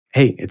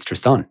Hey, it's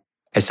Tristan.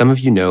 As some of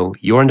you know,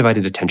 Your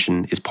Undivided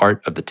Attention is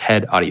part of the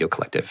TED Audio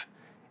Collective.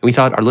 And we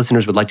thought our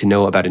listeners would like to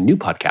know about a new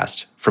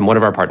podcast from one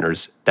of our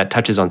partners that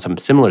touches on some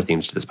similar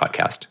themes to this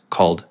podcast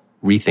called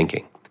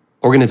Rethinking.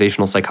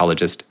 Organizational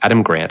psychologist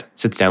Adam Grant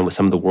sits down with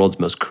some of the world's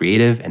most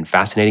creative and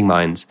fascinating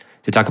minds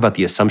to talk about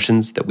the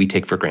assumptions that we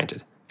take for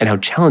granted and how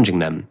challenging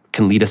them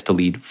can lead us to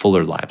lead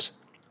fuller lives.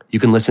 You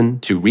can listen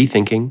to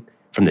Rethinking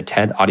from the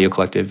TED Audio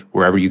Collective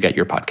wherever you get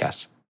your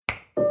podcasts.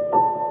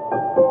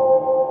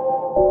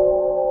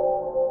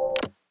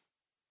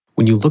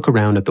 When you look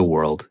around at the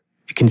world,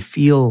 it can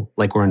feel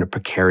like we're in a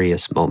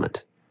precarious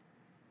moment.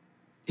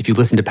 If you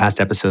listen to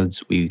past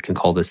episodes, we can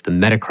call this the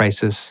meta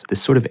crisis,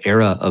 this sort of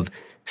era of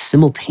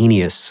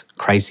simultaneous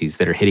crises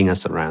that are hitting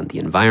us around the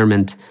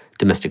environment,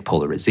 domestic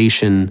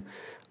polarization,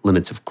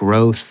 limits of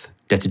growth,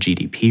 debt to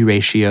GDP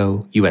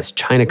ratio,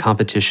 US-China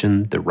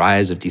competition, the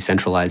rise of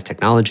decentralized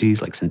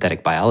technologies like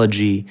synthetic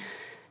biology,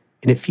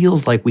 and it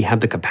feels like we have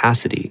the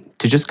capacity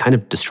to just kind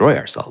of destroy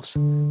ourselves.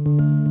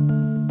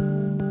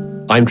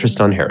 I'm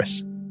Tristan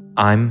Harris.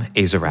 I'm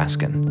Aza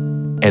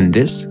Raskin. And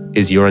this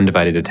is Your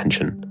Undivided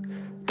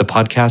Attention, the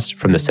podcast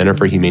from the Center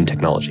for Humane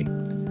Technology.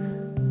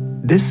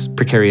 This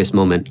precarious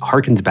moment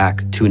harkens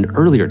back to an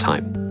earlier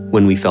time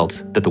when we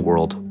felt that the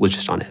world was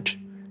just on edge.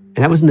 And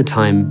that was in the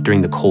time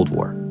during the Cold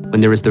War, when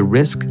there was the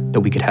risk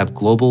that we could have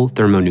global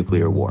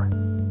thermonuclear war.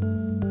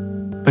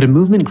 But a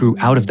movement grew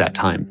out of that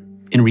time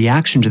in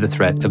reaction to the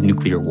threat of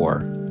nuclear war,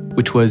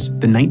 which was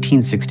the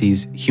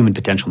 1960s human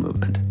potential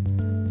movement.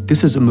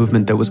 This is a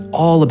movement that was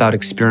all about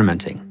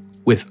experimenting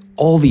with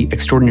all the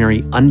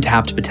extraordinary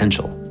untapped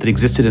potential that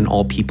existed in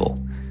all people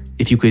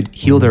if you could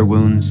heal their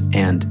wounds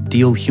and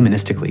deal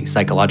humanistically,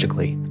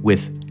 psychologically,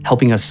 with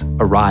helping us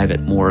arrive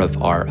at more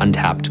of our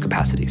untapped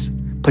capacities.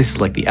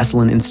 Places like the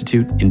Esalen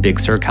Institute in Big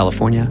Sur,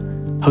 California,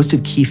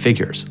 hosted key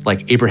figures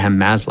like Abraham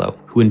Maslow,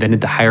 who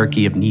invented the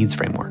hierarchy of needs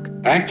framework.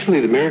 Actually,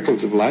 the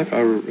miracles of life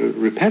are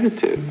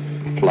repetitive.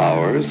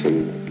 Flowers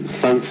and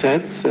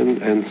sunsets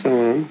and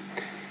so on.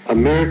 A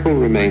miracle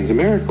remains a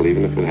miracle,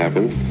 even if it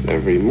happens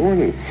every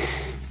morning.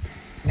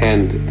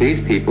 And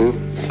these people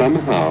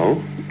somehow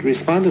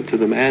responded to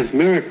them as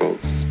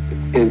miracles,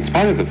 in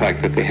spite of the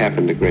fact that they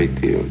happened a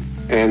great deal.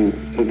 And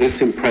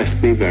this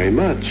impressed me very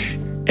much.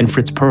 And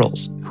Fritz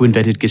Perls, who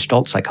invented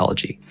Gestalt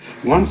psychology.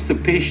 Once the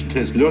patient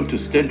has learned to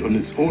stand on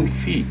his own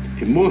feet,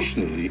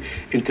 emotionally,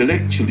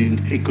 intellectually,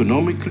 and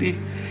economically,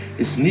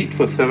 his need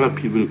for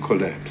therapy will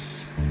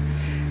collapse.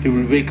 He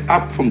will wake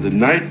up from the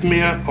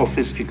nightmare of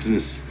his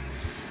existence.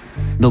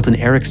 Milton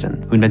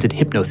Erickson, who invented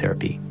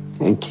hypnotherapy.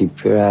 And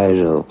keep your eyes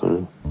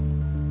open.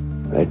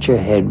 Let your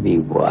head be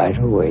wide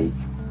awake.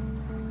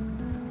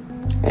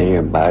 And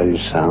your body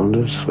sound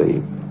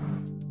asleep.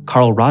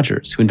 Carl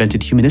Rogers, who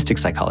invented humanistic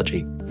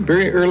psychology.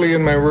 Very early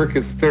in my work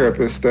as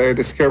therapist, I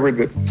discovered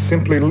that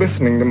simply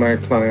listening to my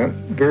client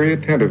very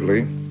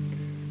attentively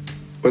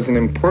was an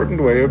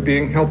important way of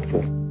being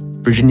helpful.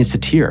 Virginia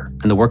Satir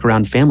and the work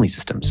around family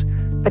systems.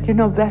 But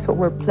that's what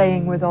we're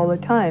playing with all the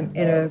time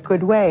in a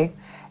good way,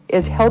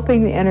 is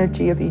helping the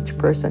energy of each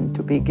person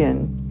to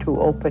begin to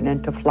open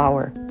and to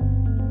flower.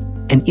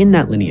 And in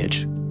that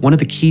lineage, one of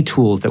the key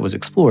tools that was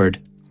explored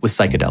was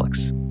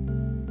psychedelics.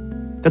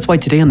 That's why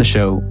today on the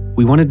show,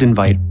 we wanted to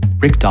invite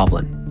Rick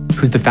Doblin,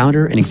 who's the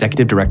founder and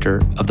executive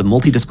director of the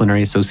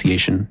Multidisciplinary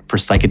Association for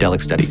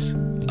Psychedelic Studies,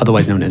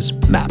 otherwise known as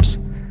MAPS.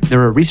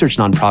 They're a research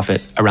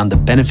nonprofit around the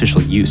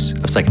beneficial use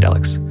of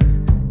psychedelics.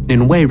 In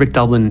a way, Rick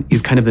Doblin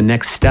is kind of the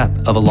next step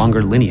of a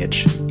longer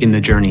lineage in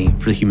the journey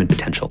for the human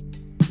potential.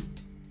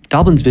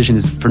 Doblin's vision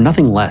is for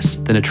nothing less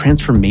than a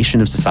transformation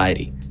of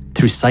society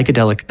through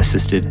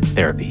psychedelic-assisted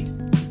therapy.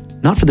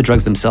 Not for the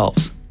drugs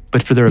themselves,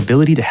 but for their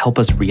ability to help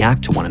us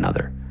react to one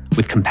another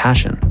with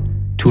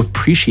compassion, to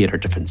appreciate our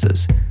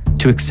differences,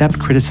 to accept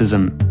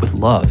criticism with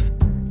love,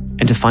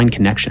 and to find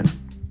connection.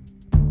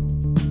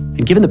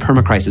 And given the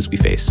permacrisis we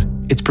face,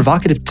 it's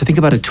provocative to think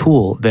about a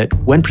tool that,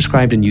 when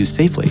prescribed and used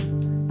safely,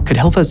 could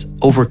help us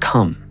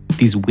overcome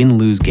these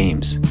win-lose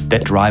games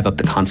that drive up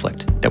the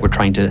conflict that we're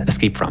trying to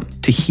escape from,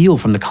 to heal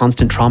from the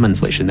constant trauma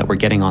inflation that we're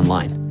getting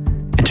online,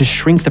 and to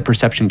shrink the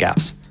perception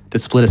gaps that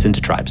split us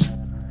into tribes.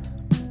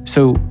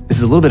 So this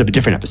is a little bit of a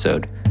different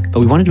episode, but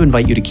we wanted to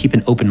invite you to keep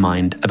an open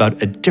mind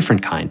about a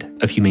different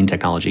kind of humane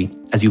technology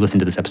as you listen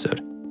to this episode.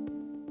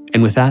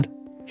 And with that,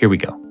 here we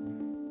go.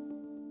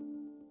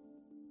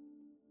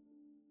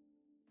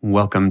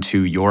 Welcome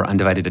to Your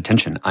Undivided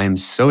Attention. I am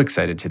so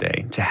excited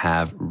today to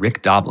have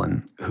Rick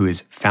Doblin, who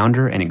is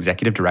founder and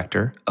executive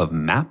director of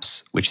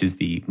MAPS, which is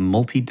the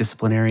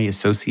Multidisciplinary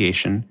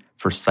Association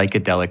for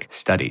Psychedelic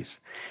Studies.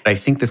 I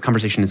think this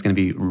conversation is going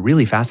to be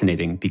really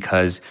fascinating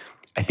because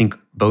I think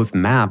both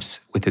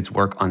MAPS, with its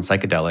work on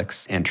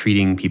psychedelics and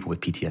treating people with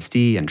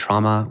PTSD and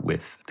trauma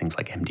with things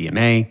like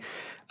MDMA,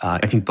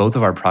 I think both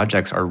of our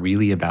projects are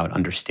really about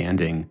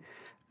understanding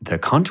the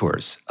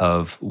contours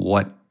of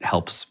what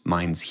helps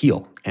minds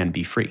heal and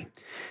be free.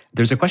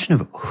 There's a question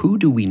of who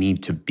do we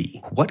need to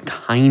be? What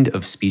kind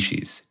of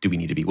species do we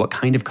need to be? What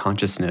kind of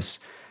consciousness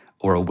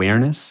or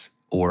awareness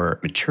or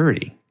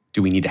maturity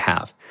do we need to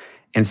have?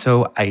 And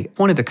so I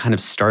wanted to kind of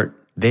start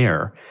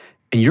there.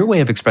 And your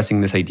way of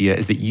expressing this idea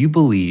is that you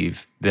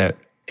believe that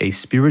a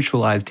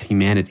spiritualized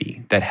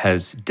humanity that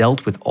has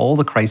dealt with all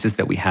the crises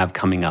that we have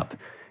coming up,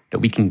 that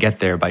we can get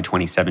there by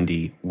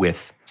 2070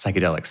 with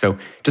psychedelics. So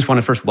just want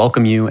to first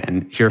welcome you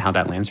and hear how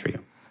that lands for you.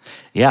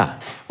 Yeah.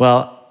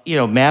 Well,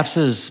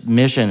 MAPS's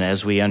mission,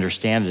 as we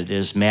understand it,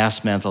 is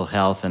mass mental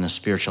health and a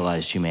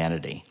spiritualized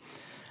humanity.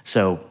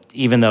 So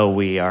even though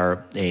we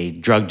are a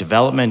drug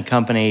development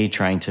company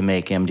trying to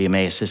make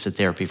MDMA-assisted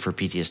therapy for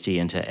PTSD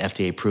into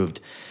FDA-approved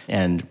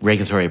and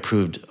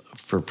regulatory-approved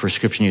for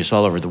prescription use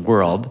all over the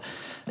world,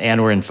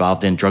 and we're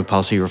involved in drug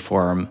policy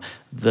reform,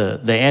 the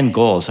end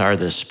goals are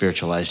this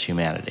spiritualized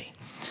humanity,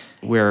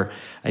 where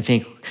I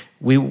think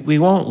we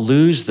won't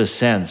lose the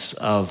sense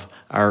of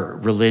our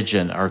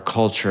religion, our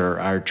culture,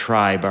 our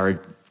tribe,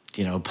 our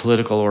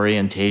political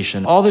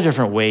orientation, all the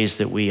different ways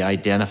that we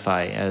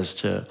identify as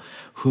to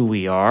who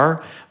we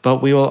are, but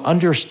we will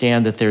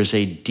understand that there's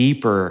a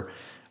deeper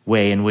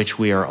way in which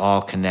we are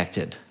all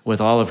connected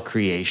with all of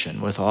creation,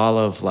 with all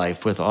of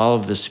life, with all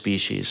of the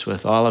species,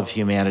 with all of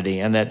humanity,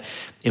 and that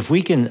if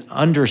we can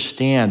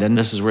understand, and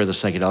this is where the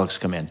psychedelics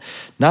come in,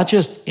 not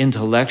just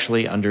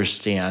intellectually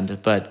understand,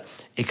 but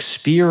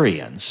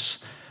experience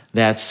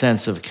that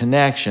sense of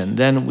connection,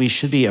 then we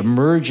should be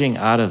emerging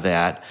out of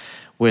that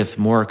with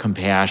more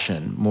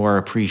compassion, more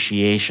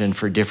appreciation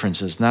for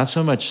differences, not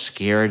so much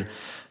scared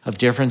of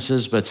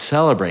differences, but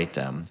celebrate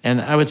them.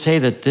 And I would say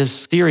that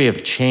this theory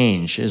of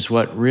change is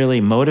what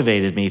really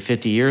motivated me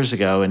 50 years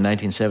ago in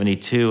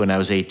 1972 when I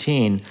was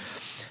 18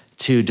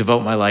 to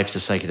devote my life to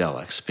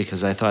psychedelics,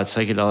 because I thought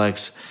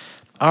psychedelics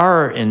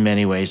are in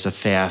many ways a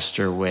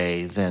faster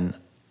way than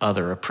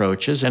other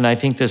approaches. And I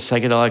think this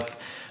psychedelic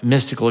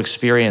mystical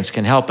experience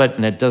can help it,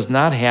 and it does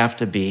not have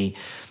to be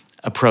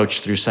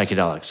approached through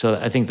psychedelics. So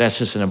I think that's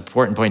just an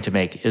important point to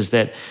make, is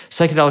that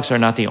psychedelics are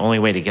not the only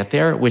way to get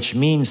there, which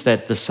means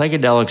that the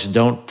psychedelics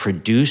don't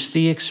produce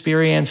the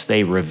experience,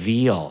 they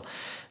reveal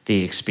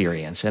the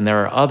experience. And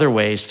there are other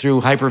ways,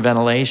 through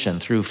hyperventilation,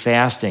 through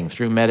fasting,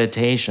 through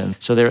meditation.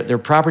 So they're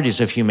properties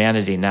of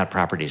humanity, not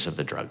properties of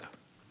the drug.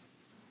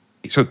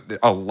 So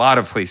a lot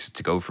of places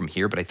to go from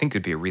here, but I think it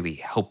would be a really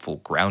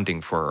helpful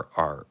grounding for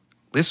our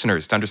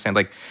listeners to understand,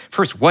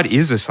 first, what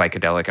is a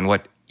psychedelic and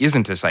what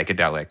isn't a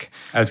psychedelic?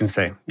 I was going to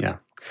say, yeah.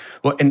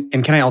 Well, and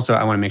can I want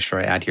to make sure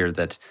I add here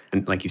that,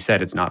 and like you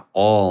said, it's not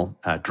all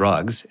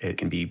drugs. It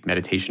can be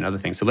meditation, other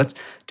things. So let's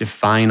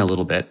define a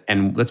little bit,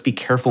 and let's be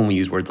careful when we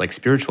use words like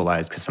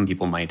spiritualized, because some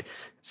people might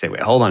say,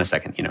 wait, hold on a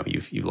second,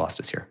 you've lost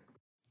us here.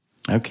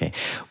 Okay.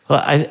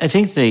 Well, I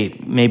think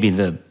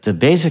the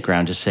basic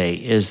ground to say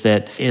is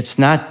that it's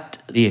not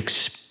the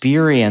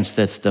experience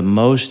that's the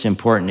most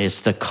important, it's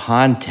the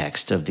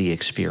context of the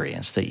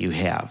experience that you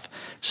have.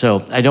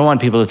 So I don't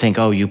want people to think,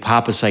 you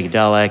pop a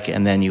psychedelic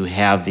and then you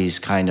have these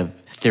kind of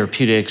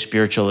therapeutic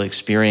spiritual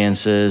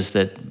experiences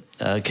that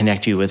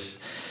connect you with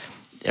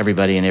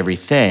everybody and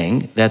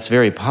everything. That's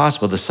very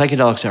possible. The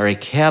psychedelics are a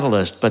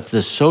catalyst, but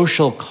the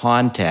social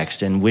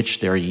context in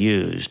which they're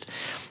used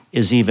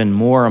is even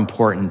more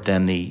important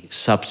than the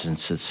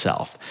substance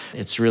itself.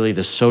 It's really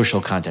the social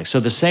context. So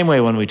the same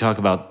way when we talk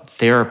about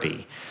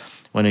therapy,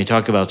 when we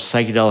talk about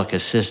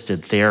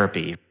psychedelic-assisted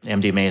therapy,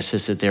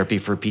 MDMA-assisted therapy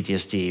for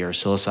PTSD, or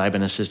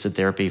psilocybin-assisted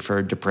therapy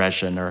for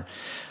depression, or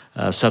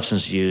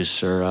substance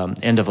use, or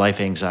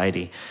end-of-life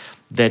anxiety,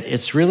 that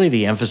it's really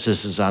the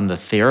emphasis is on the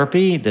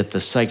therapy that the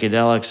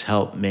psychedelics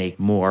help make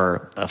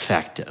more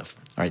effective.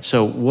 All right,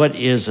 so what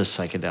is a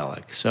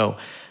psychedelic? So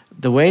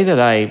the way that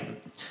I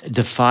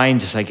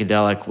defined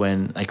psychedelic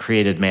when I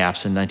created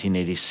MAPS in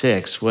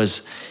 1986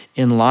 was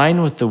in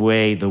line with the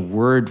way the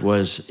word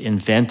was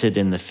invented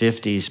in the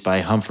 50s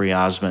by Humphrey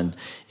Osmond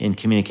in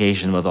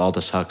communication with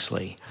Aldous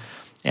Huxley.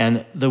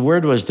 And the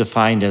word was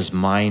defined as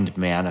mind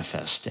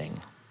manifesting,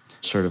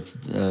 sort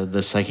of the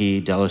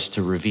psychedelics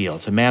to reveal,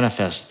 to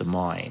manifest the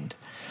mind.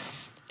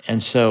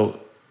 And so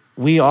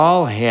we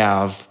all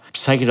have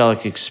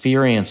psychedelic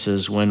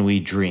experiences when we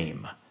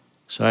dream.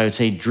 So I would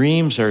say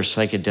dreams are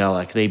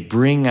psychedelic. They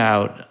bring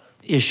out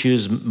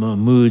issues,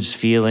 moods,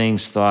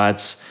 feelings,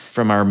 thoughts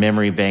from our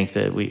memory bank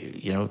that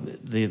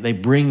they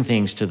bring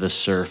things to the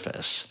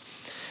surface.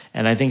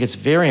 And I think it's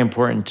very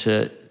important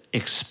to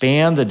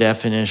expand the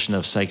definition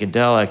of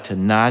psychedelic to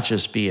not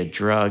just be a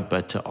drug,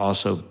 but to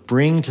also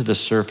bring to the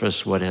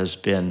surface what has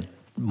been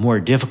more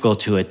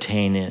difficult to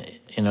attain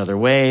in other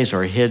ways,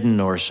 or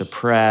hidden or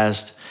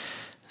suppressed.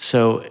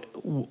 So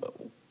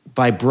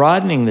by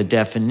broadening the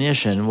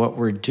definition, what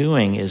we're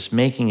doing is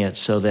making it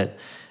so that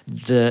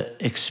the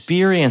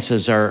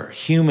experiences are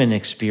human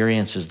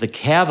experiences. The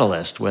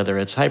catalyst, whether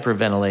it's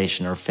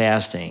hyperventilation or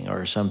fasting,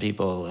 or some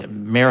people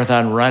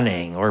marathon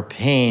running, or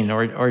pain,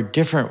 or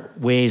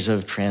different ways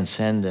of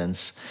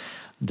transcendence,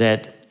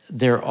 that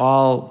they're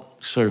all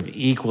sort of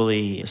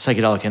equally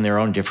psychedelic in their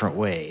own different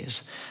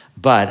ways.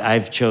 But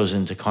I've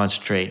chosen to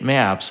concentrate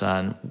MAPS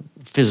on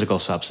physical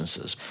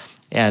substances.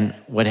 And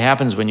what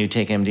happens when you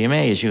take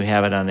MDMA is you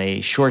have it on a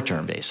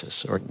short-term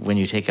basis, or when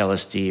you take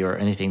LSD or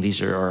anything,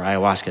 or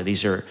ayahuasca,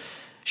 these are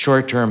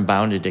short-term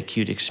bounded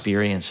acute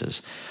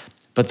experiences.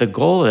 But the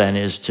goal then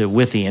is to,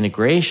 with the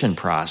integration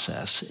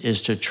process,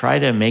 is to try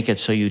to make it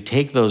so you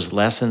take those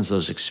lessons,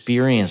 those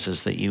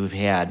experiences that you've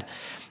had,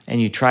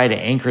 and you try to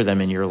anchor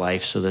them in your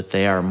life so that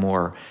they are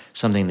more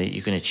something that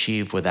you can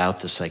achieve without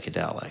the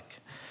psychedelic,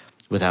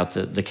 without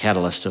the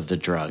catalyst of the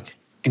drug.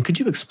 And could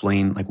you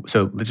explain,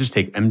 so let's just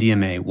take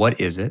MDMA, what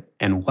is it,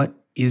 and what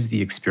is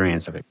the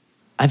experience of it?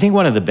 I think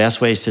one of the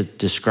best ways to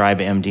describe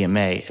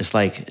MDMA is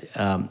like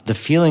the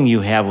feeling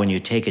you have when you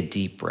take a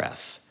deep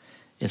breath.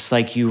 It's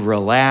like you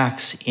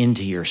relax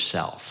into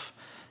yourself.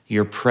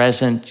 You're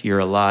present, you're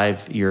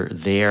alive, you're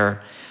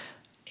there.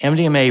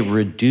 MDMA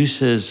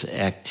reduces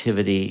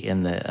activity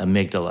in the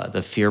amygdala,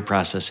 the fear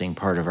processing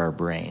part of our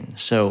brain.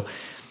 So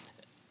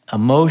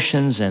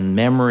emotions and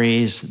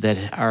memories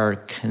that are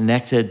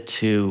connected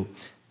to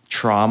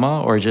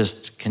trauma or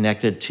just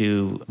connected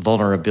to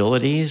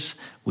vulnerabilities,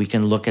 we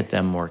can look at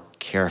them more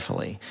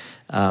carefully.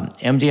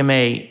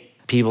 MDMA,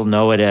 people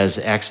know it as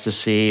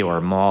ecstasy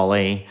or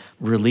Molly,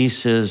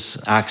 releases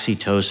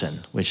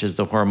oxytocin, which is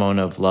the hormone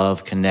of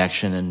love,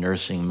 connection, and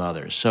nursing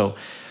mothers. So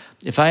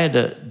if I had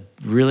to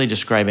really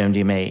describe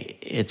MDMA,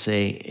 it's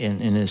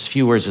in as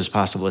few words as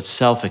possible, it's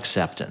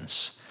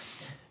self-acceptance.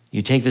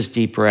 You take this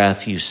deep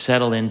breath, you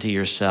settle into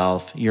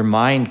yourself, your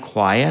mind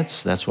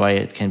quiets, that's why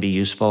it can be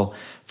useful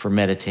for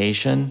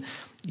meditation.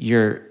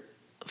 Your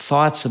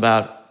thoughts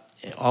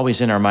always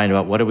in our mind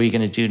about what are we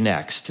going to do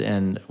next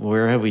and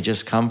where have we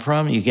just come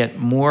from, you get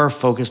more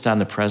focused on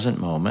the present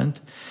moment.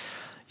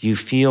 You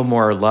feel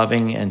more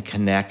loving and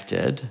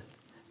connected.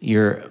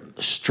 You're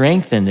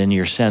strengthened in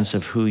your sense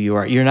of who you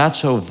are. You're not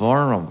so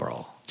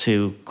vulnerable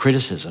to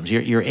criticisms.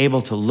 You're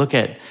able to look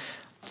at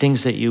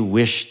things that you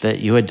wish that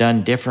you had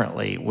done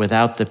differently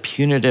without the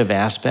punitive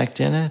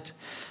aspect in it.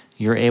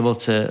 You're able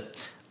to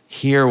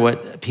hear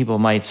what people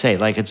might say.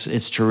 Like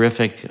it's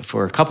terrific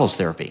for couples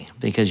therapy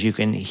because you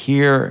can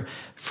hear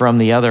from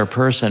the other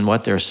person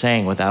what they're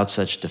saying without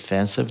such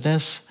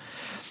defensiveness.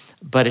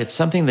 But it's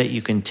something that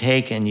you can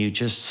take and you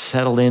just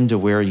settle into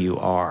where you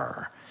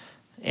are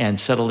and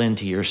settle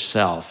into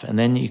yourself. And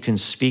then you can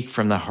speak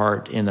from the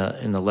heart in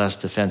a less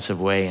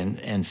defensive way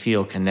and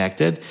feel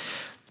connected.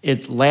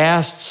 It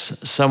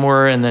lasts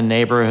somewhere in the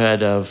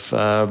neighborhood of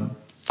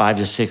 5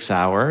 to 6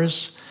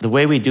 hours. The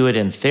way we do it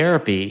in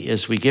therapy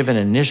is we give an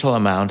initial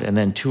amount and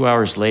then 2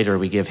 hours later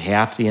we give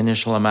half the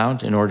initial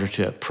amount in order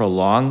to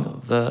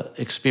prolong the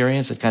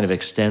experience. It kind of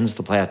extends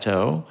the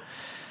plateau.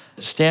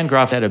 Stan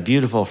Grof had a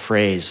beautiful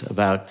phrase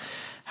about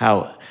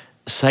how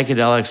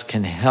psychedelics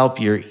can help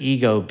your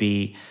ego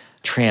be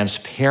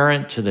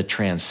transparent to the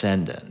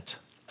transcendent.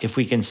 If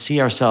we can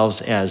see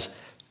ourselves as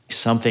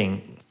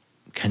something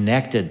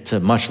connected to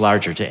much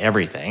larger, to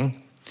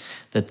everything,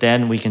 that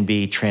then we can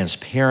be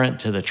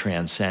transparent to the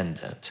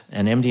transcendent.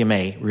 And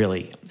MDMA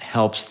really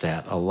helps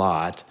that a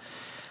lot.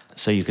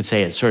 So you could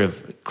say it sort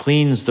of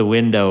cleans the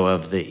window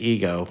of the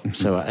ego. Mm-hmm.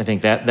 So I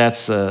think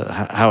that's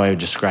how I would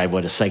describe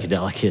what a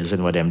psychedelic is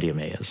and what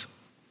MDMA is.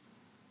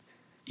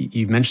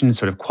 You mentioned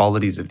sort of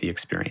qualities of the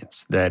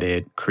experience, that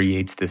it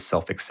creates this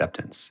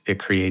self-acceptance. It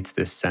creates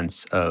this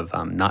sense of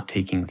not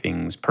taking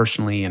things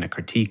personally in a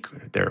critique.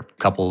 There are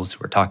couples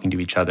who are talking to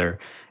each other,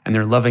 and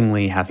they're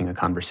lovingly having a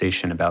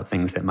conversation about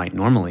things that might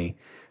normally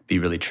be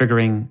really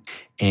triggering,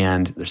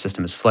 and their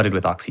system is flooded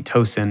with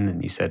oxytocin.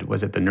 And you said,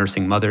 was it the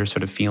nursing mother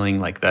sort of feeling,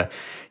 like that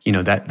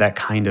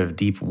kind of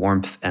deep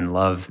warmth and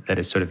love that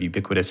is sort of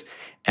ubiquitous,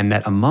 and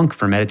that a monk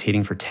for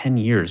meditating for 10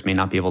 years may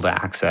not be able to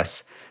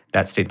access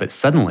that state, but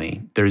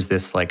suddenly there's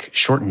this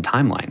shortened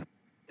timeline.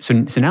 So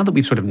now that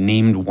we've sort of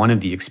named one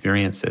of the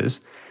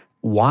experiences,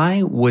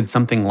 why would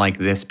something like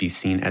this be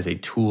seen as a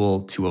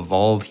tool to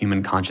evolve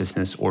human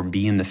consciousness or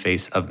be in the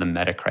face of the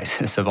meta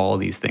crisis of all of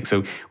these things?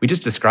 So we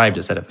just described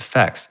a set of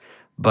effects,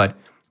 but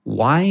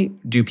why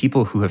do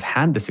people who have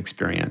had this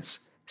experience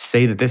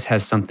say that this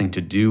has something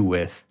to do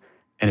with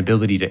an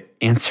ability to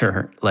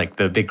answer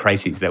the big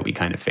crises that we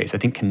kind of face? I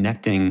think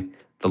connecting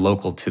the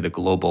local to the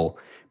global,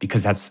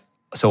 because that's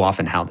so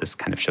often how this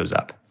kind of shows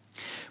up.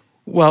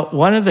 Well,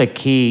 one of the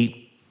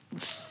key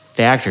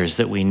factors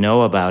that we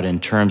know about in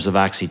terms of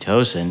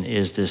oxytocin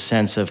is this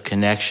sense of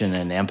connection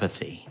and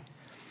empathy.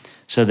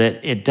 So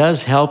that it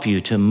does help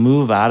you to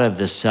move out of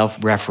this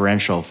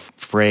self-referential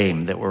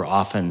frame that we're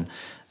often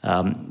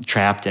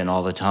trapped in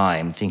all the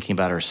time, thinking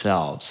about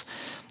ourselves.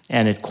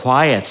 And it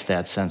quiets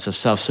that sense of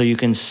self so you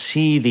can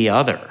see the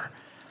other.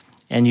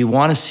 And you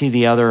want to see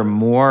the other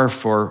more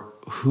for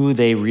who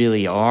they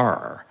really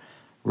are,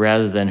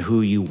 rather than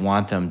who you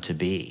want them to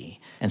be.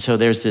 And so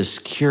there's this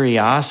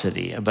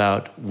curiosity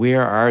about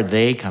where are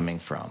they coming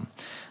from.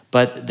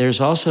 But there's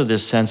also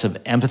this sense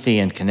of empathy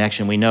and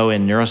connection. We know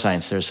in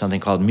neuroscience there's something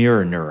called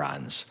mirror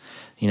neurons,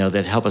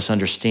 that help us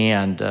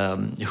understand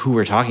who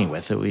we're talking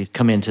with, that we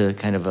come into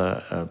kind of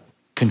a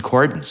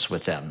concordance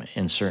with them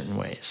in certain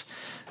ways.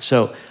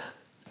 So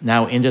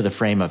now into the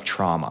frame of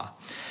trauma.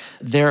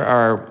 There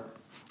are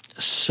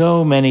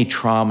so many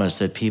traumas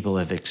that people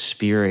have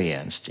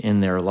experienced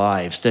in their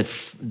lives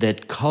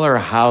that color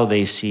how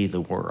they see the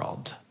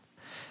world.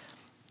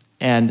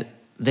 And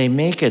they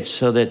make it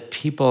so that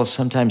people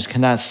sometimes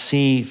cannot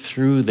see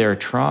through their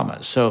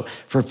traumas. So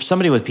for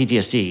somebody with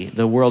PTSD,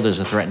 the world is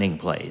a threatening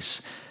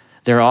place.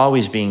 They're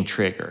always being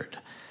triggered.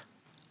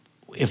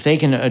 If they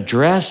can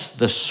address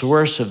the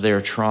source of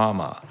their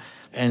trauma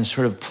and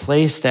sort of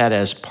place that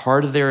as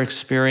part of their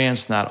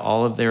experience, not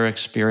all of their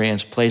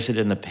experience, place it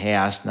in the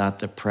past, not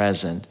the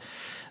present,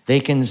 they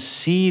can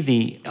see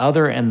the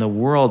other and the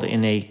world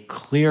in a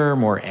clearer,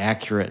 more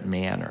accurate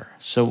manner.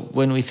 So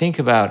when we think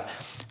about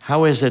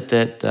how is it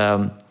that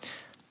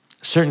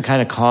certain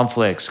kind of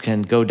conflicts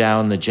can go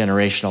down the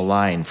generational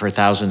line for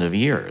thousands of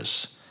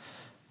years?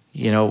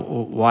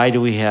 Why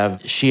do we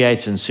have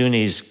Shiites and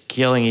Sunnis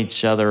killing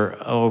each other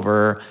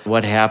over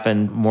what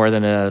happened more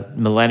than a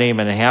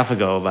millennium and a half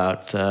ago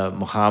about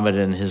Muhammad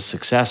and his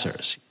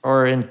successors?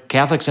 Or in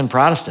Catholics and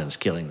Protestants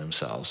killing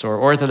themselves, or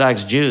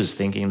Orthodox Jews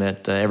thinking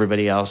that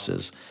everybody else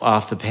is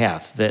off the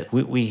path. That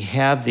we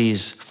have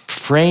these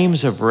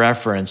frames of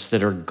reference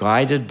that are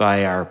guided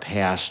by our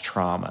past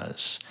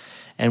traumas.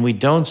 And we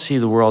don't see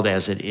the world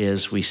as it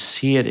is. We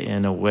see it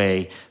in a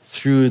way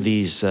through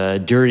these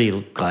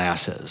dirty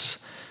glasses.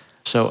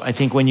 So I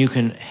think when you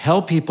can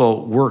help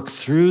people work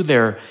through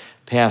their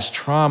past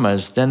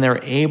traumas, then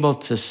they're able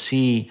to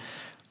see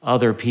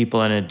other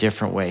people in a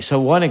different way. So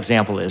one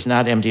example is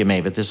not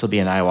MDMA, but this will be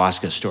an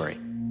ayahuasca story.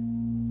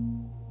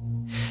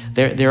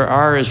 There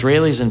are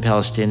Israelis and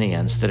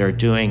Palestinians that are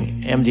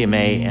doing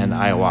MDMA and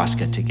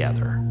ayahuasca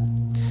together.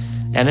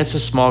 And it's a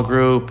small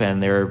group,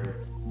 and they're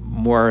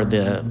more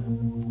the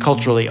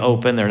culturally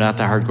open. They're not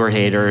the hardcore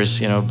haters,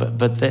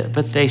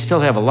 but they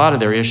still have a lot of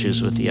their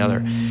issues with the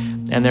other.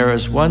 And there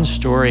was one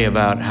story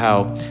about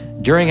how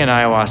during an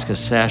ayahuasca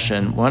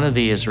session, one of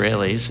the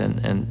Israelis,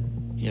 and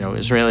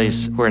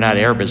Israelis who are not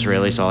Arab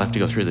Israelis all have to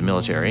go through the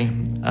military.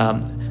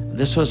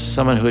 This was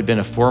someone who had been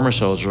a former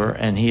soldier,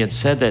 and he had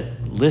said that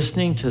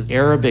listening to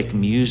Arabic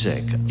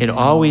music, it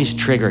always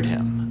triggered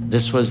him.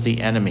 This was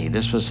the enemy.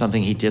 This was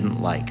something he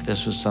didn't like.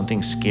 This was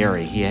something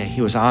scary.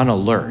 He was on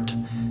alert,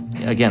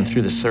 again,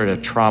 through this sort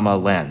of trauma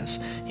lens.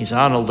 He's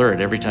on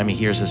alert every time he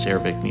hears this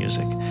Arabic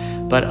music.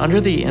 But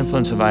under the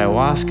influence of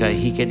ayahuasca,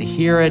 he could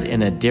hear it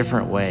in a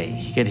different way.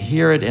 He could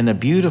hear it in a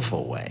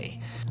beautiful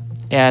way.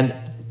 And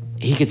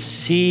he could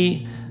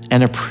see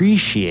and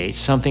appreciate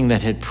something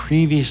that had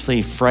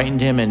previously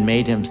frightened him and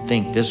made him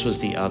think this was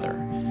the other.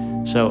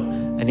 So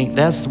I think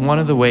that's one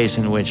of the ways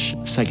in which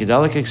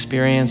psychedelic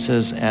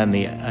experiences and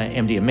the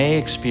MDMA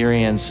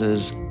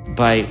experiences,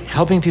 by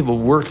helping people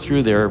work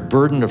through their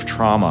burden of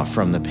trauma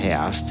from the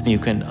past, you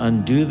can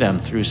undo them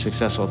through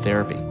successful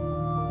therapy.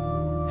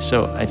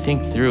 So I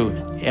think through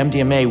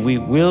MDMA, we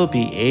will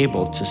be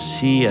able to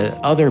see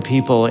other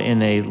people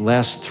in a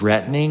less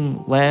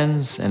threatening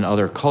lens, and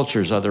other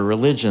cultures, other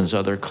religions,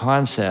 other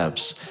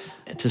concepts,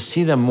 to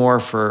see them more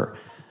for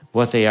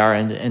what they are,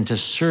 and to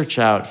search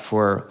out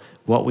for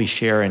what we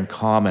share in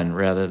common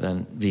rather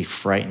than be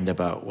frightened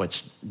about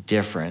what's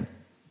different.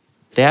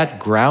 That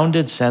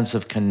grounded sense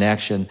of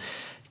connection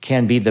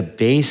can be the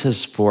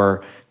basis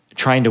for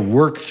trying to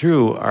work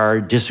through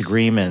our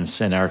disagreements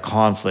and our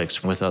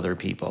conflicts with other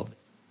people.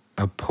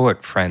 A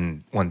poet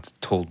friend once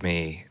told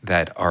me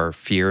that our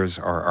fears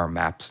are our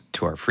maps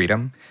to our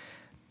freedom,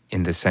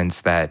 in the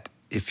sense that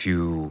if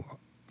you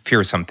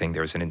fear something,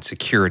 there's an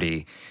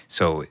insecurity,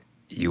 so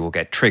you will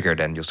get triggered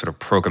and you'll sort of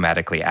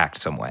programmatically act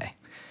some way.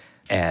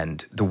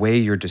 And the way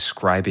you're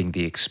describing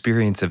the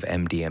experience of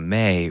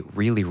MDMA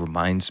really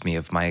reminds me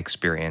of my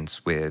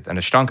experience with an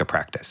Ashtanga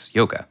practice,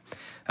 yoga,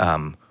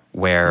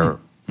 where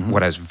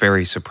what I was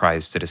very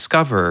surprised to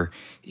discover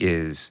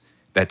is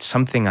that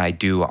something I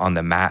do on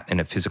the mat in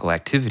a physical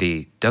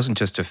activity doesn't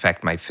just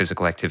affect my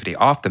physical activity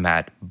off the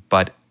mat,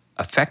 but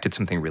affected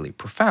something really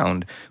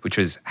profound, which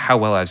was how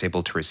well I was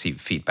able to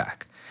receive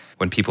feedback.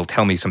 When people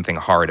tell me something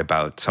hard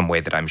about some way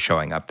that I'm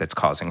showing up that's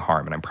causing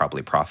harm and I'm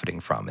probably profiting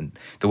from. And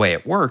the way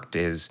it worked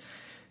is,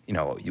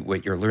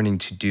 what you're learning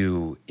to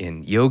do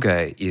in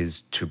yoga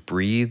is to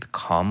breathe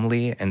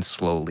calmly and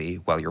slowly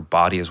while your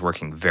body is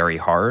working very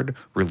hard,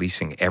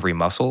 releasing every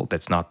muscle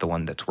that's not the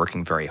one that's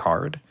working very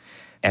hard.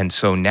 And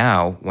so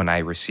now when I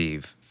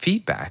receive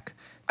feedback,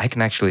 I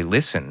can actually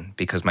listen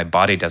because my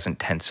body doesn't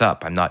tense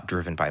up. I'm not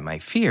driven by my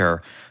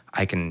fear.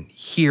 I can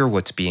hear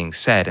what's being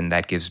said, and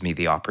that gives me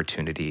the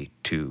opportunity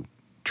to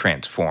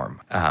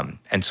transform.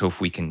 And so if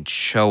we can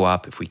show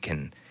up, if we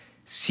can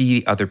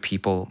see other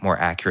people more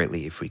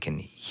accurately, if we can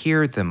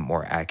hear them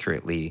more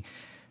accurately,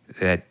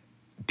 that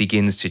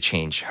begins to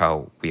change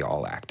how we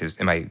all act.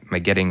 Am I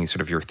getting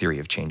sort of your theory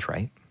of change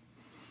right?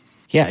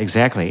 Yeah,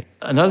 exactly.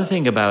 Another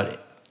thing about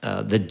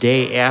the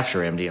day after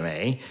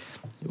MDMA,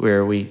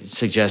 where we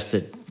suggest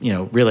that,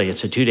 really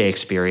it's a 2-day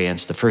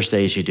experience. The first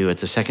day is you do it.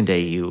 The second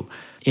day you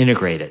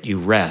integrate it. You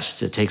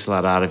rest. It takes a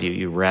lot out of you.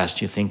 You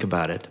rest. You think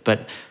about it.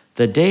 But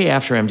the day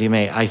after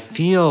MDMA, I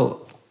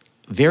feel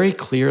very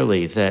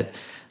clearly that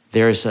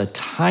there's a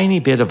tiny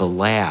bit of a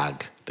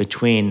lag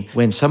between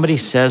when somebody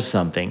says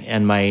something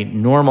and my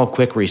normal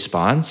quick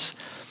response.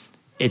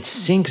 It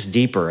sinks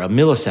deeper, a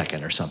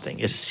millisecond or something.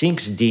 It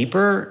sinks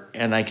deeper,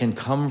 and I can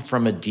come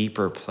from a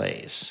deeper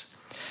place.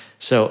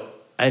 So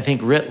I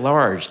think writ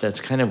large, that's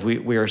kind of,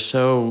 we are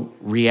so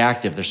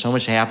reactive. There's so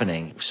much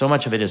happening. So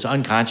much of it is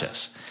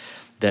unconscious,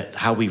 that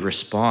how we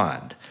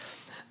respond,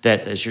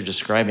 that as you're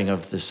describing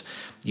of this,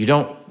 you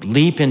don't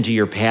leap into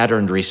your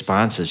patterned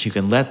responses. You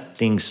can let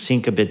things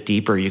sink a bit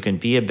deeper. You can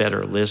be a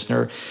better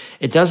listener.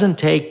 It doesn't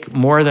take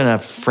more than a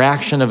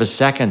fraction of a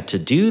second to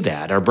do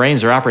that. Our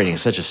brains are operating at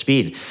such a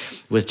speed.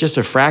 With just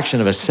a fraction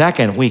of a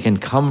second, we can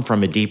come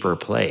from a deeper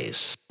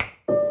place.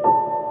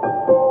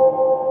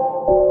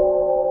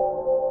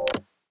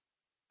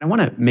 I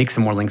want to make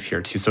some more links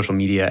here to social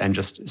media, and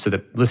just so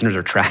that listeners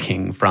are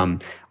tracking from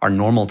our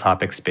normal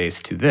topic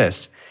space to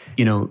this.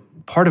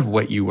 Part of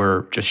what you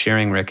were just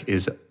sharing, Rick,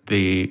 is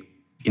the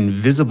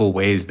invisible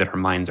ways that our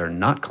minds are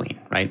not clean,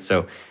 right?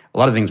 So a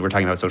lot of the things we're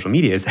talking about social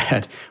media is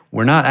that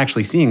we're not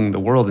actually seeing the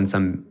world in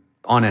some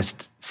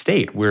honest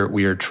state.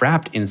 We are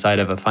trapped inside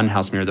of a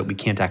funhouse mirror that we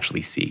can't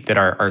actually see, that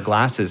our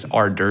glasses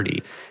are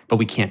dirty, but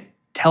we can't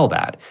tell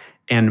that.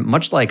 And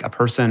much like a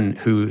person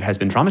who has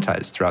been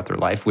traumatized throughout their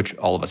life, which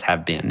all of us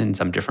have been in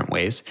some different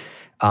ways,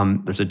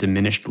 there's a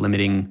diminished,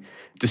 limiting,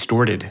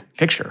 distorted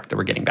picture that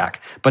we're getting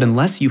back. But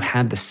unless you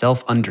had the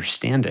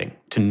self-understanding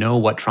to know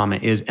what trauma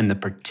is and the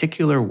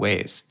particular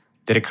ways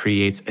that it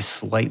creates a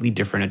slightly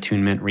different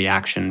attunement,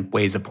 reaction,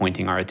 ways of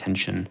pointing our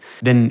attention,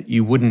 then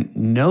you wouldn't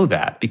know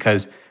that,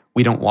 because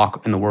we don't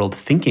walk in the world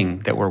thinking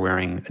that we're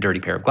wearing a dirty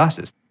pair of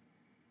glasses.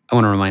 I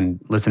want to remind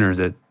listeners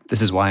that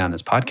this is why on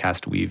this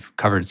podcast we've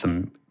covered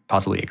some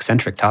possibly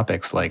eccentric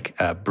topics like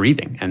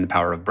breathing and the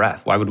power of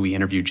breath. Why would we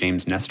interview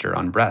James Nestor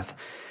on breath?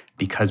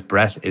 Because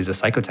breath is a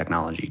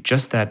psychotechnology.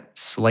 Just that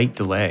slight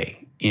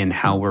delay in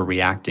how we're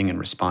reacting and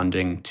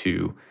responding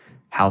to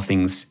how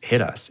things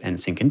hit us and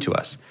sink into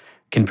us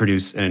can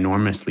produce an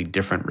enormously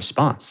different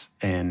response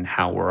in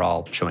how we're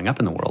all showing up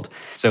in the world.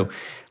 So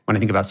when I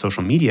think about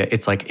social media,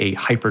 it's like a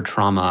hyper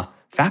trauma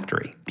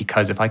factory,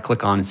 because if I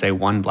click on, say,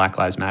 one Black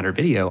Lives Matter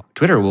video,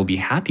 Twitter will be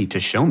happy to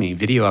show me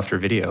video after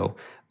video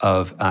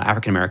of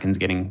African Americans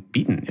getting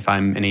beaten. If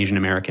I'm an Asian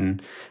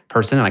American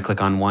person and I click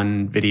on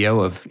one video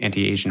of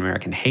anti-Asian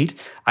American hate,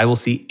 I will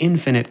see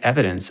infinite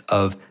evidence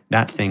of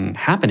that thing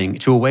happening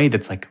to a way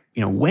that's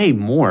way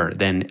more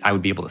than I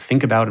would be able to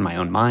think about in my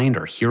own mind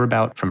or hear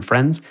about from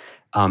friends.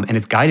 And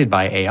it's guided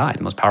by AI,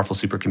 the most powerful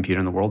supercomputer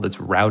in the world, that's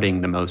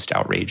routing the most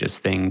outrageous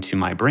thing to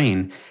my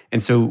brain.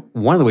 And so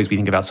one of the ways we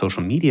think about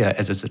social media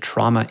is as a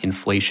trauma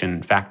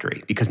inflation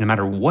factory, because no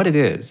matter what it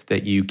is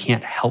that you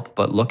can't help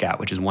but look at,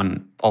 which is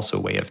one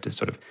also way of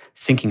sort of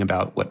thinking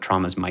about what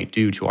traumas might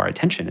do to our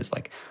attention, is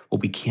like, well,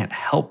 we can't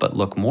help but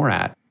look more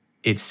at.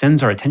 It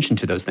sends our attention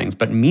to those things.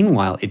 But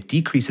meanwhile, it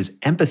decreases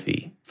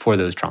empathy for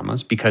those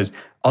traumas because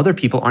other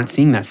people aren't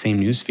seeing that same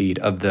newsfeed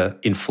of the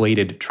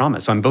inflated trauma.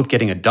 So I'm both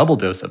getting a double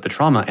dose of the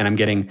trauma and I'm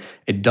getting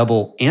a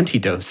double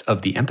antidose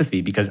of the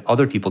empathy because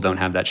other people don't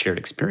have that shared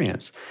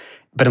experience.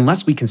 But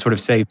unless we can sort of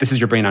say, this is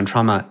your brain on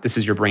trauma, this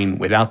is your brain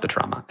without the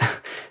trauma.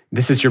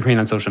 This is your brain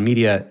on social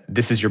media,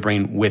 this is your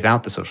brain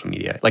without the social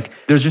media. Like,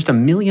 there's just a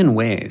million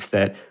ways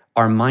that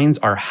our minds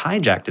are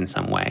hijacked in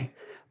some way.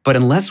 But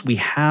unless we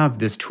have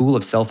this tool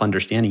of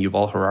self-understanding,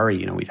 Yuval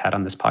Harari, we've had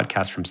on this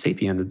podcast from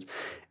Sapiens,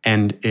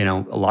 and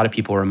a lot of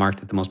people remarked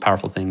that the most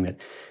powerful thing that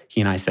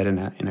he and I said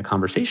in a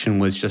conversation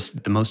was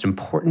just the most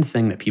important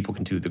thing that people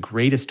can do, the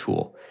greatest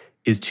tool,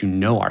 is to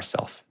know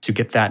ourselves, to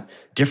get that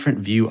different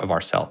view of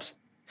ourselves.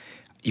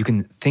 You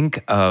can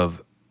think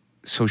of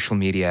social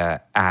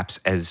media apps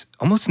as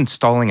almost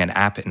installing an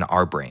app in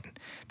our brain.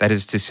 That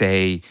is to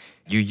say,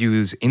 you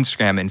use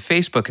Instagram and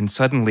Facebook, and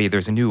suddenly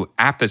there's a new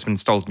app that's been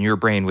installed in your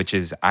brain, which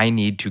is, I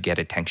need to get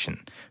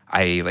attention.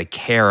 I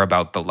care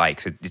about the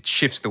likes. It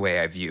shifts the way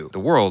I view the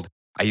world.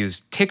 I use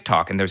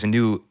TikTok, and there's a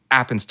new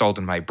app installed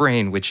in my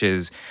brain, which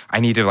is,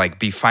 I need to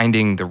be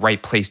finding the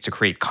right place to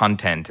create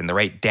content and the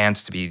right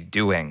dance to be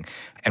doing.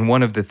 And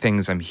one of the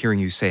things I'm hearing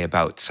you say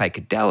about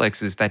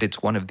psychedelics is that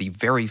it's one of the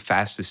very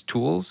fastest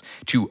tools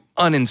to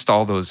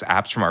uninstall those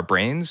apps from our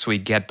brains, so we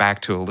get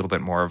back to a little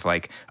bit more of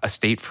a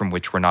state from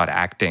which we're not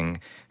acting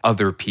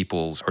other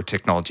people's or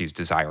technology's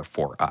desire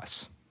for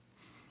us.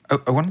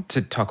 I wanted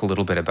to talk a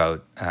little bit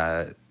about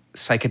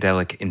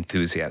psychedelic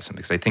enthusiasm,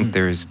 because I think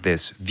there's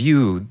this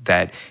view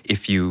that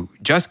if you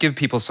just give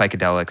people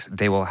psychedelics,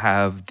 they will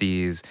have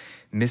these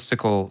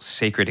mystical,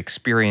 sacred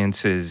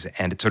experiences,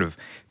 and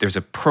there's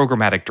a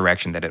programmatic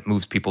direction that it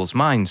moves people's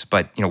minds.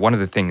 But, one of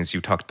the things you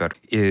talked about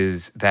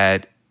is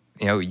that,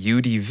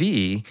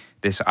 UDV,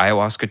 this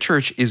ayahuasca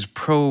church, is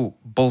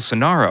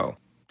pro-Bolsonaro.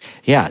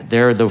 Yeah,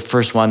 they're the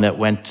first one that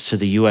went to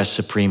the U.S.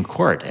 Supreme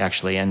Court,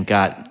 actually, and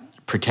got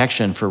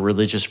protection for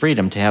religious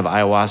freedom to have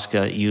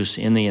ayahuasca use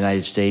in the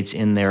United States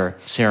in their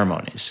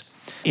ceremonies.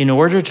 In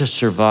order to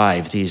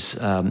survive, these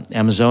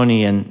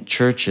Amazonian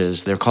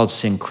churches, they're called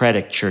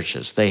syncretic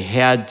churches. They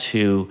had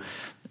to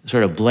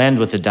sort of blend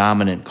with the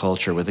dominant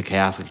culture, with the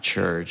Catholic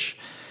Church.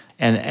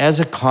 And as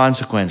a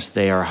consequence,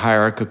 they are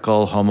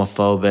hierarchical,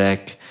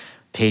 homophobic,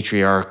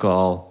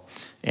 patriarchal,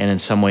 and in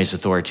some ways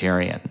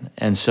authoritarian.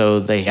 And so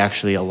they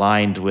actually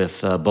aligned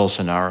with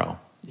Bolsonaro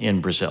in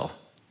Brazil.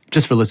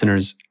 Just for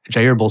listeners,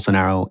 Jair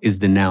Bolsonaro is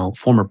the now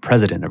former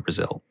president of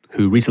Brazil,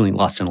 who recently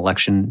lost an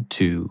election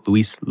to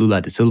Luiz Lula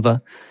da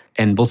Silva.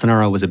 And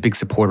Bolsonaro was a big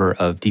supporter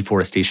of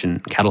deforestation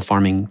and cattle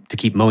farming to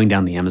keep mowing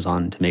down the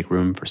Amazon to make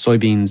room for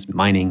soybeans,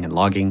 mining, and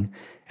logging,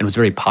 and was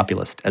very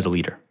populist as a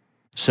leader.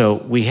 So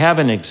we have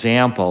an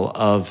example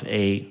of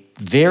a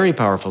very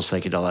powerful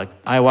psychedelic,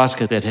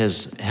 ayahuasca, that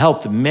has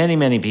helped many,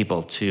 many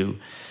people to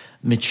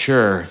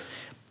mature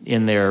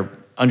in their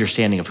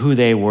understanding of who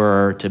they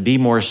were, to be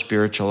more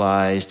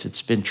spiritualized.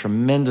 It's been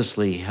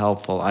tremendously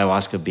helpful,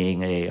 ayahuasca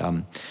being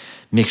a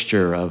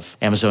mixture of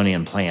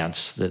Amazonian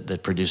plants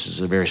that produces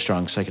a very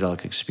strong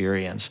psychedelic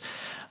experience.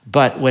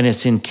 But when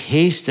it's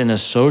encased in a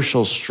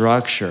social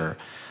structure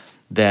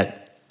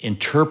that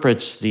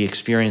interprets the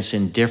experience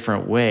in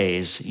different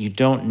ways, you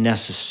don't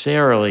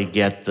necessarily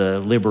get the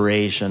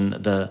liberation,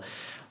 the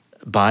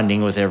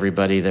bonding with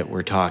everybody that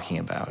we're talking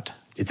about.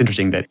 It's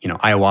interesting that,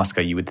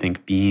 ayahuasca, you would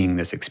think being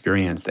this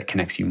experience that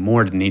connects you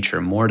more to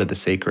nature, more to the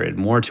sacred,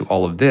 more to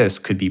all of this,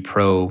 could be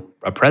pro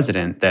a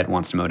president that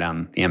wants to mow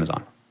down the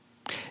Amazon.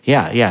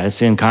 Yeah,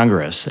 it's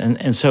incongruous.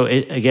 And so,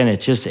 it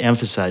just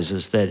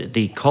emphasizes that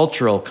the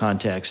cultural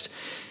context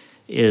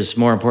is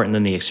more important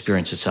than the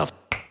experience itself.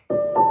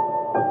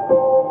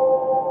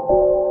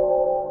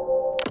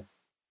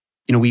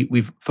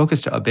 We've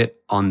focused a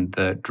bit on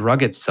the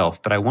drug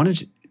itself, but I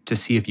wanted to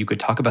see if you could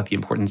talk about the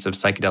importance of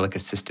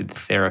psychedelic-assisted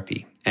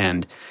therapy.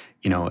 And,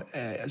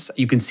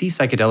 you can see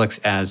psychedelics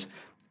as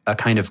a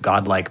kind of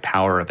godlike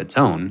power of its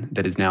own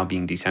that is now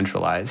being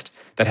decentralized,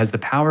 that has the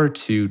power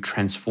to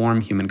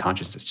transform human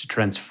consciousness, to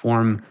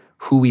transform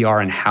who we are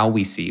and how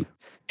we see.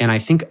 And I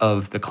think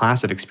of the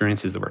class of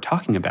experiences that we're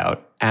talking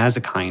about as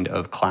a kind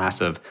of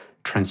class of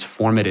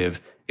transformative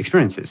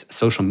experiences.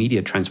 Social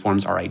media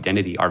transforms our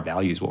identity, our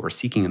values, what we're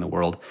seeking in the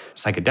world.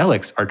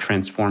 Psychedelics are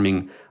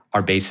transforming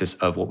our basis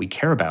of what we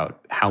care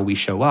about, how we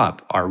show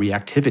up, our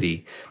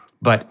reactivity.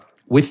 But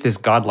with this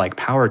godlike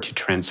power to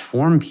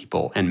transform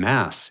people en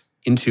masse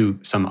into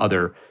some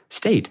other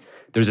state,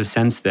 there's a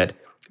sense that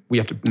we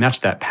have to match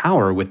that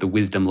power with the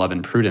wisdom, love,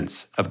 and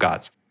prudence of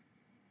gods.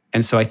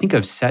 And so I think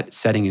of set,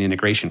 setting, and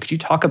integration. Could you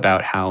talk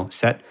about how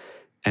set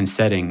and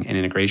setting and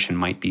integration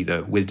might be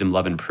the wisdom,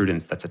 love, and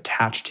prudence that's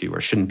attached to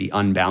or shouldn't be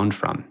unbound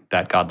from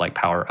that godlike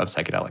power of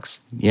psychedelics?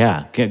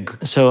 Yeah.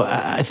 So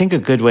I think a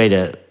good way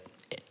to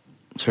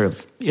sort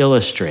of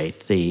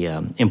illustrate the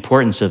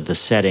importance of the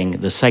setting,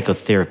 the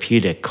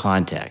psychotherapeutic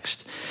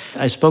context.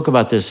 I spoke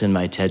about this in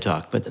my TED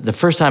Talk, but the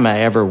first time I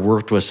ever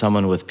worked with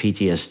someone with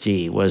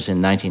PTSD was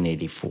in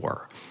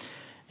 1984.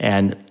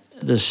 And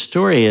the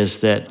story is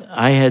that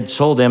I had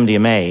sold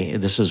MDMA,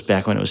 this was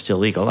back when it was still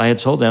legal, I had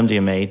sold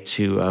MDMA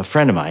to a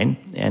friend of mine,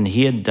 and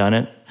he had done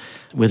it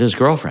with his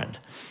girlfriend,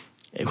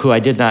 who I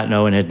did not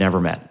know and had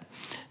never met.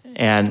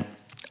 And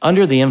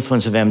under the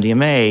influence of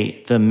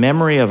MDMA, the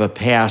memory of a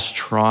past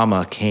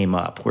trauma came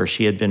up where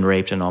she had been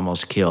raped and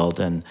almost killed,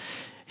 and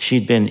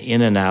she'd been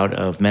in and out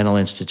of mental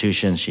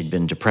institutions. She'd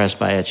been depressed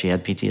by it. She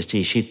had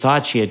PTSD. She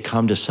thought she had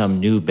come to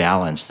some new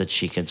balance that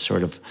she could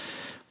sort of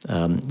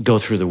go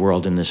through the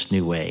world in this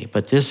new way.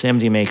 But this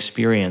MDMA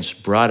experience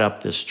brought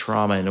up this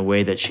trauma in a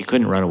way that she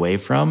couldn't run away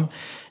from,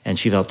 and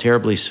she felt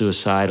terribly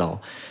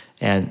suicidal.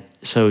 And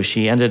so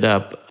she ended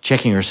up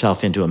checking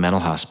herself into a mental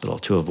hospital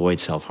to avoid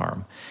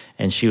self-harm.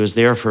 And she was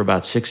there for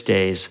about 6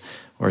 days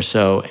or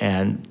so,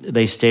 and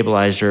they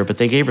stabilized her, but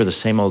they gave her the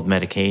same old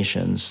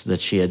medications that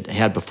she had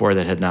had before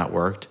that had not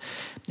worked.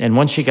 And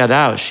once she got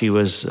out, she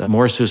was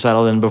more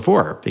suicidal than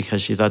before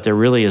because she thought there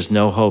really is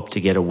no hope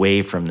to get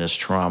away from this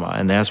trauma.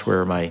 And that's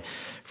where my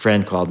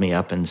friend called me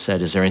up and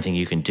said, is there anything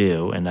you can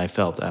do? And I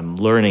felt I'm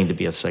learning to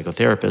be a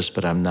psychotherapist,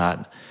 but I'm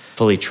not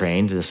fully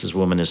trained. This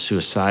woman is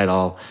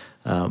suicidal.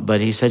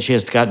 But he said she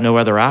has got no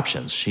other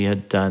options. She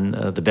had done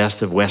the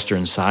best of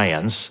Western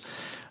science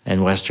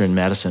and Western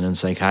medicine and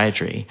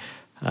psychiatry.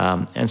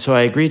 And so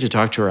I agreed to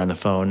talk to her on the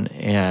phone,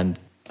 and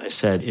I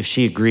said if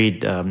she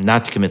agreed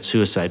not to commit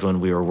suicide when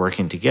we were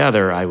working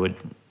together, I would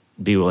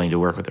be willing to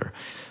work with her.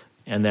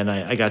 And then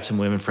I got some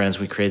women friends.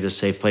 We created this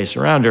safe place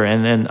around her.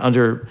 And then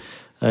under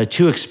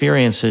 2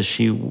 experiences,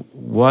 she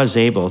was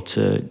able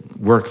to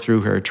work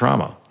through her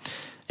trauma.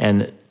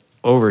 And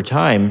over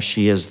time,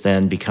 she has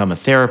then become a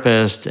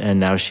therapist, and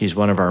now she's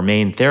one of our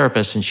main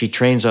therapists, and she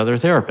trains other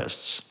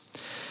therapists.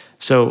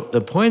 So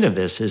the point of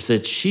this is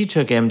that she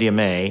took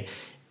MDMA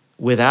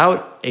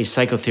without a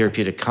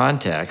psychotherapeutic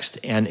context,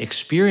 and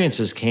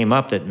experiences came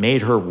up that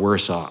made her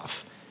worse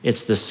off.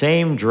 It's the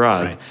same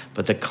drug, right,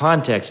 but the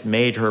context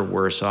made her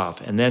worse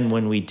off. And then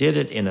when we did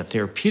it in a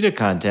therapeutic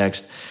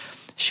context,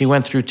 she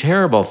went through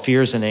terrible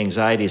fears and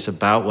anxieties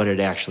about what had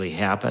actually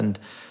happened.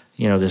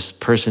 You know, this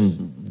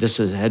person,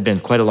 had been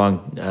quite a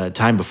long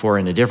time before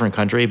in a different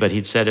country, but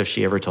he'd said if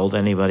she ever told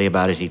anybody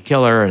about it, he'd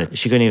kill her. And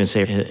she couldn't even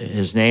say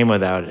his name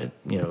without,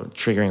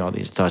 triggering all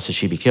these thoughts that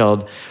she'd be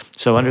killed.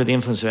 So under the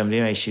influence of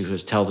MDMA, she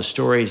would tell the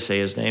story, say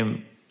his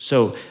name.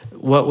 So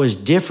what was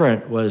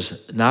different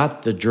was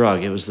not the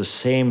drug. It was the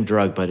same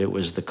drug, but it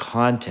was the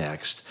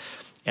context.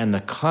 And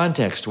the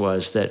context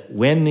was that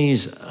when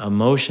these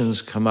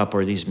emotions come up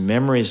or these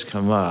memories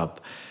come up,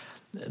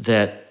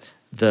 that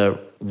the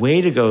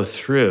way to go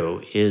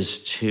through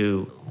is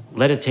to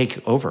let it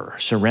take over,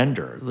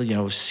 surrender,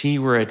 see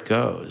where it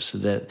goes.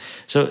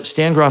 So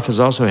Stan Grof has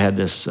also had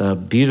this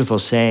beautiful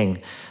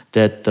saying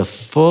that the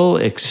full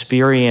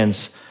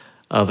experience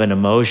of an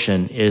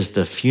emotion is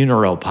the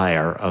funeral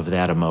pyre of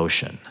that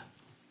emotion.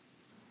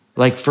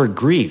 Like for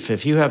grief,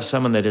 if you have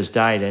someone that has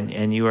died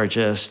and you are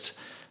just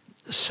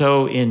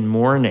so in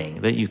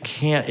mourning that you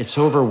can't, it's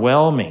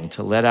overwhelming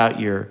to let out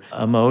your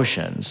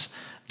emotions,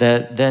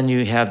 that then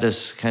you have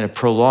this kind of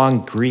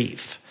prolonged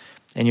grief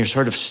and you're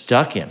sort of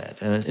stuck in it.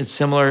 And it's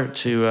similar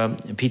to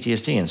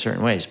PTSD in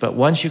certain ways. But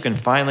once you can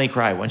finally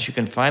cry, once you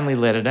can finally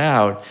let it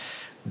out,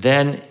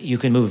 then you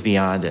can move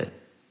beyond it.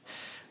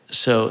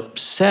 So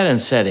set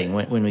and setting,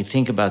 when we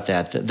think about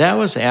that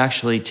was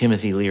actually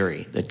Timothy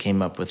Leary that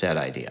came up with that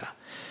idea.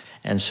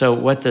 And so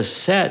what the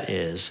set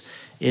is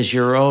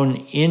your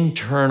own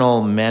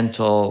internal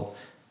mental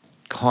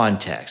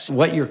context,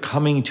 what you're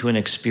coming to an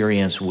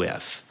experience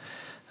with,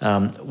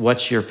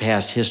 what's your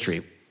past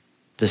history.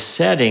 The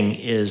setting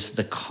is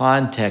the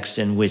context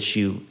in which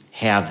you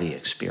have the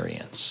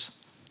experience.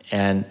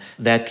 And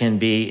that can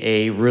be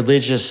a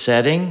religious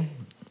setting,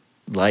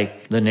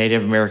 like the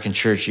Native American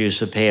church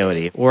use of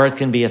peyote, or it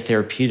can be a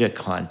therapeutic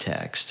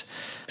context.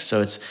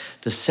 So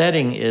the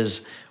setting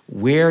is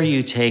where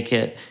you take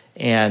it,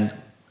 and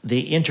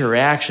the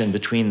interaction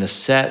between the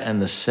set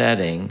and the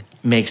setting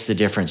makes the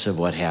difference of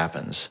what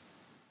happens.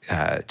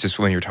 Just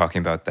when you're talking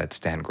about that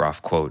Stan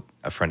Grof quote,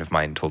 a friend of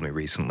mine told me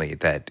recently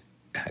that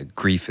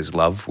grief is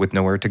love with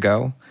nowhere to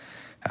go.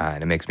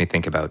 And it makes me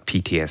think about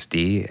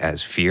PTSD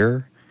as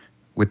fear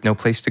with no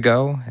place to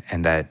go,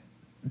 and that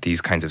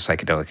these kinds of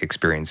psychedelic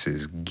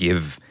experiences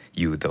give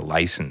you the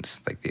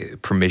license, like the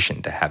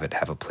permission to have it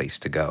have a place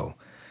to go.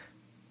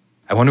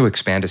 I want to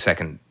expand a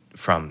second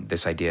from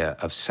this idea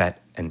of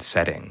set and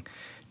setting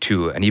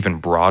to an even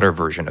broader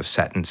version of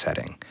set and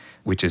setting,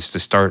 which is to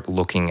start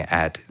looking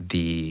at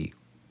the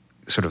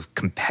sort of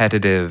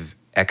competitive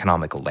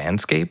economic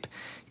landscape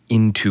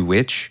into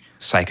which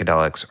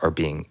psychedelics are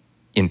being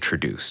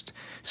introduced.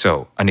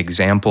 So an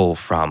example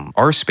from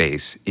our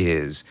space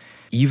is,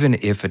 even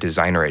if a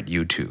designer at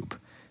YouTube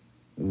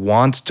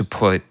wants to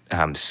put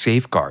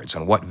safeguards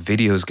on what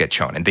videos get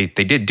shown, and they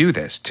did do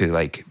this to,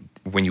 like,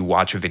 when you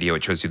watch a video,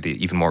 it shows you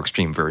the even more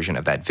extreme version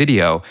of that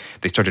video.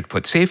 They started to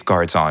put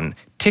safeguards on.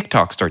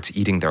 TikTok starts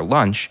eating their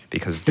lunch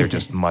because they're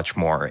just much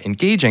more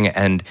engaging,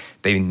 and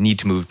they need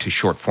to move to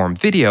short form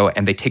video,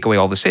 and they take away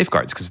all the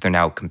safeguards because they're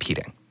now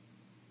competing.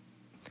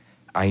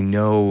 I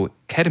know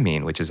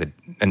ketamine, which is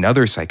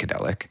another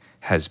psychedelic,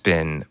 has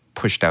been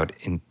pushed out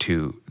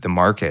into the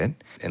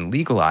market and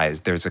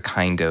legalized. There's a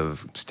kind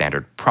of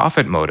standard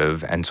profit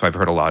motive, and so I've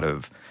heard a lot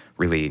of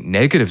really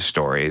negative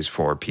stories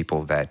for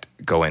people that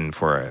go in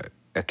for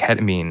a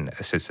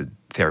ketamine-assisted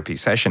therapy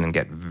session and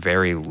get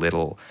very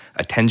little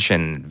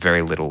attention,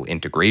 very little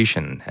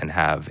integration, and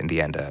have, in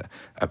the end,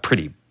 a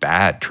pretty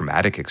bad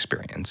traumatic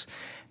experience.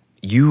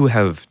 You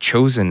have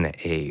chosen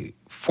a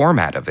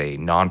format of a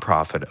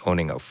nonprofit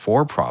owning a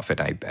for-profit.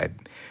 I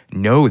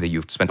know that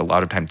you've spent a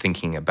lot of time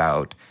thinking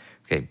about,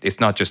 okay, it's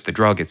not just the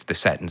drug, it's the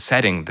set and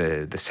setting.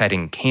 The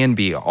setting can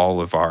be all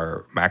of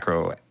our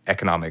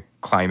macroeconomic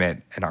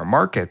climate and our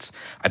markets.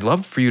 I'd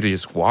love for you to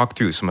just walk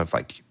through some of,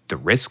 like, the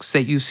risks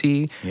that you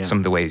see, some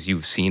of the ways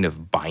you've seen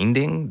of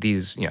binding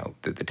these,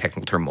 the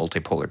technical term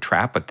multipolar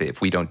trap, but if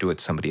we don't do it,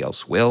 somebody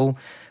else will.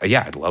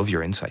 I'd love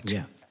your insights.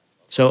 Yeah.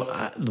 So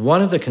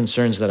one of the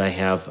concerns that I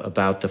have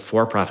about the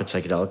for-profit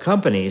psychedelic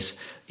companies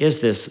is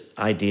this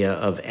idea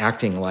of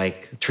acting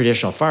like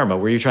traditional pharma,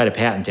 where you try to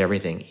patent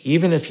everything,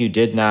 even if you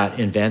did not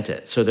invent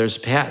it. So there's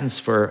patents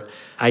for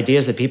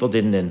ideas that people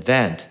didn't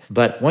invent,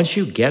 but once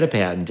you get a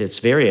patent, it's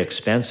very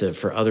expensive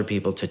for other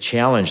people to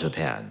challenge the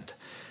patent.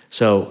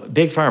 So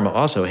Big Pharma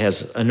also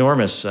has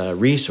enormous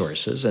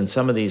resources, and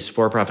some of these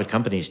for-profit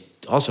companies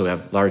also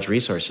have large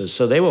resources,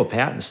 so they will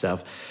patent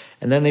stuff,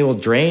 and then they will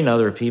drain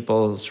other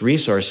people's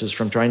resources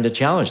from trying to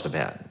challenge the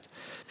patent.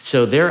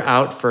 So they're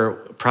out for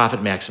profit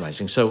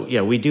maximizing.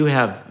 So we do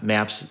have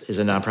MAPS is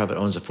a nonprofit,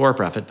 owns a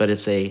for-profit, but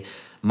it's a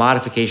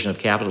modification of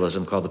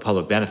capitalism called the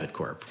Public Benefit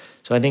Corp.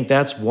 So I think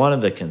that's one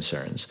of the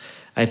concerns.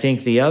 I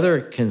think the other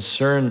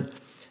concern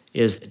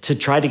is to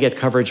try to get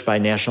coverage by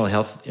national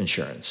health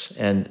insurance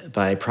and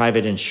by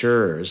private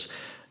insurers.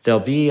 There'll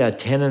be a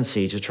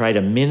tendency to try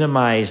to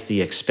minimize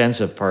the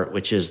expensive part,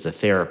 which is the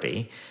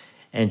therapy,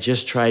 and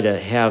just try to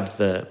have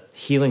the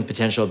healing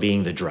potential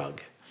being the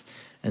drug.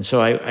 And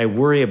so I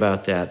worry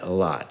about that a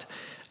lot.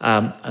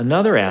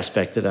 Another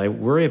aspect that I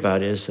worry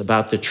about is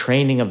about the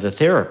training of the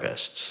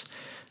therapists.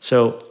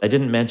 So I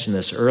didn't mention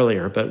this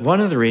earlier, but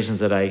one of the reasons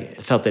that I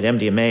felt that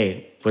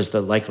MDMA was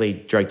the likely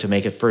drug to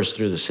make it first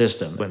through the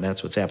system, and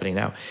that's what's happening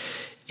now,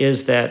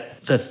 is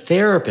that the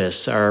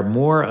therapists are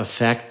more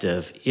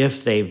effective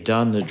if they've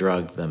done the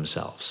drug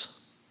themselves.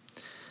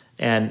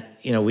 And,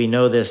 we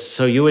know this,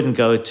 so you wouldn't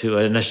go to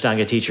an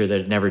Ashtanga teacher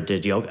that never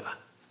did yoga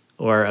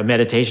or a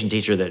meditation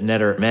teacher that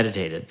never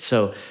meditated.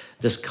 So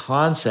this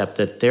concept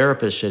that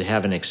therapists should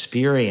have an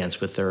experience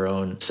with their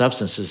own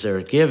substances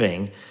they're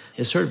giving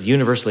is sort of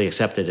universally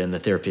accepted in the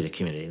therapeutic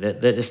community.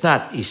 That it's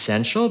not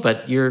essential,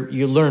 but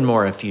you learn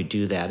more if you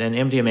do that. And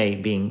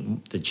MDMA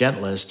being the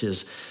gentlest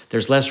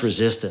there's less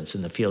resistance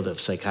in the field of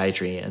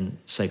psychiatry and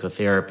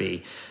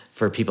psychotherapy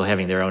for people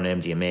having their own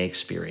MDMA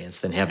experience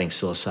than having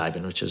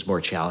psilocybin, which is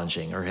more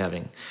challenging, or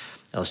having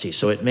LSD.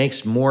 So it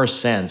makes more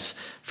sense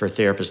for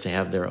therapists to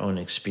have their own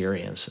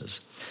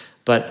experiences.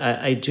 But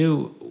I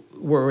do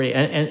worry,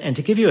 and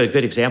to give you a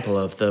good example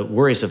of the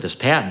worries of this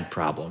patent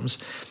problems,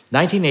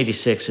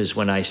 1986 is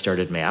when I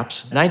started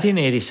MAPS.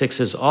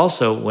 1986 is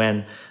also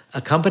when a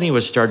company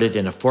was started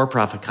in a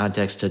for-profit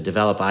context to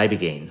develop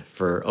Ibogaine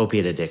for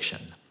opiate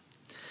addiction.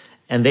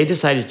 And they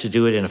decided to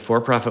do it in a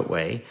for-profit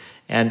way.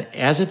 And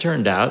as it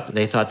turned out,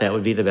 they thought that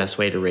would be the best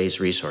way to raise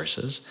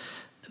resources.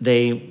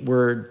 They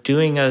were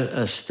doing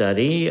a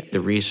study.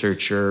 The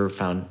researcher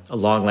found a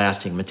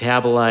long-lasting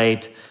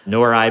metabolite,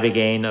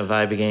 noribogaine of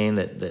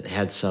Ibogaine, that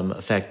had some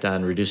effect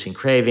on reducing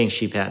craving.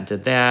 She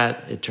patented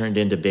that. It turned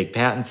into big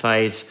patent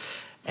fights.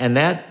 And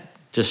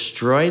that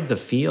destroyed the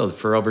field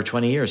for over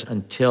 20 years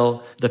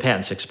until the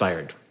patents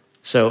expired.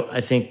 So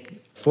I think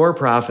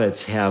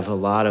for-profits have a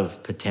lot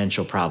of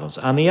potential problems.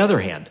 On the other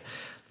hand,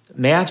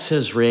 MAPS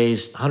has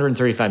raised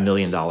 $135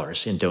 million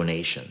in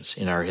donations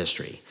in our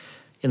history.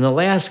 In the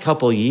last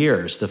couple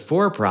years, the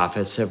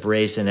for-profits have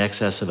raised in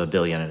excess of $1.5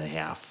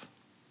 billion.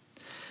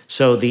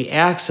 So the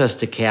access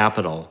to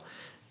capital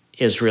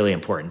is really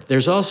important.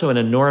 There's also an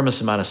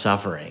enormous amount of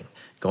suffering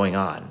going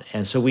on,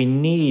 and so we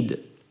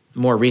need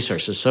more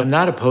resources. So I'm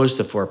not opposed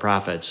to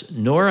for-profits,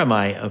 nor am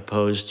I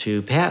opposed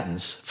to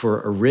patents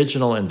for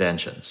original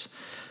inventions.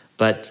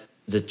 But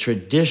the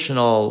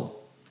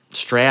traditional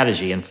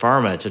strategy in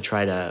pharma to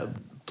try to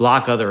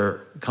block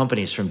other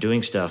companies from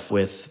doing stuff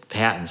with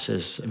patents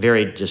is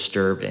very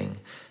disturbing.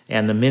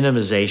 And the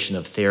minimization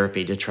of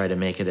therapy to try to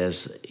make it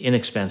as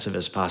inexpensive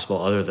as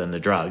possible other than the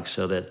drug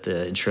so that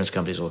the insurance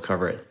companies will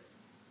cover it.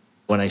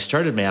 When I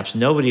started MAPS,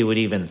 nobody would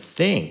even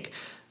think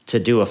to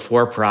do a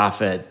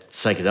for-profit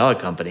psychedelic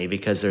company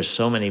because there's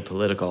so many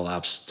political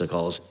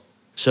obstacles.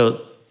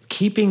 So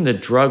keeping the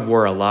drug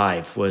war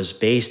alive was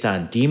based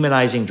on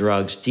demonizing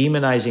drugs,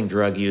 demonizing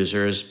drug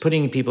users,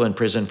 putting people in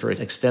prison for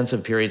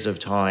extensive periods of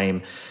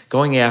time,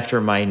 going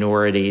after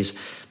minorities.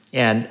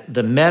 And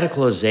the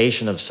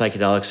medicalization of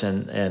psychedelics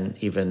and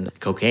even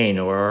cocaine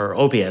or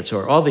opiates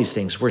or all these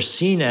things were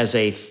seen as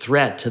a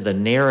threat to the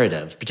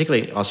narrative,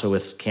 particularly also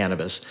with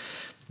cannabis.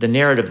 The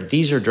narrative that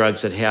these are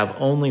drugs that have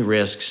only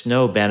risks,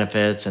 no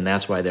benefits, and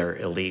that's why they're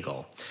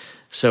illegal.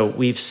 So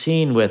we've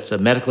seen with the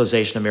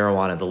medicalization of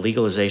marijuana, the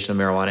legalization of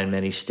marijuana in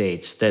many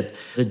states, that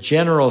the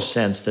general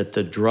sense that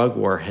the drug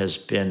war has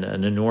been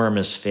an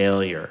enormous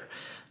failure,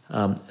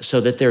 so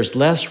that there's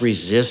less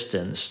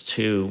resistance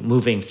to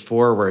moving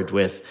forward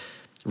with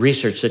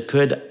research that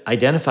could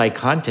identify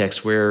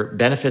contexts where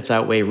benefits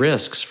outweigh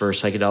risks for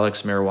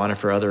psychedelics, marijuana,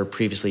 for other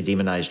previously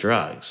demonized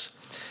drugs.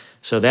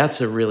 So that's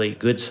a really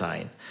good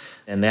sign,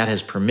 and that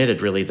has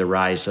permitted really the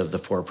rise of the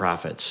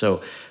for-profits.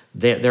 So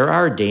there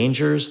are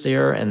dangers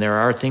there, and there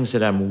are things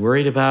that I'm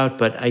worried about,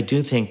 but I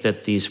do think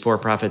that these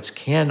for-profits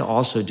can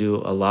also do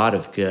a lot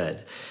of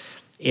good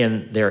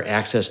in their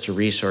access to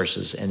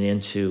resources and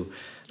into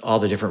all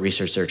the different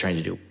research they're trying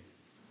to do.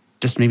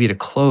 Just maybe to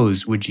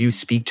close, would you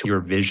speak to your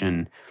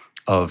vision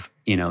of,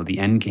 the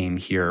end game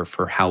here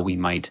for how we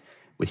might,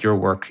 with your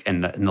work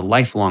and the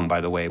lifelong, by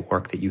the way,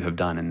 work that you have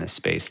done in this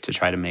space to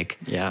try to make,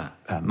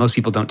 most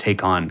people don't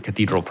take on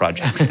cathedral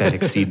projects that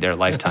exceed their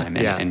lifetime.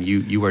 And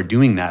you are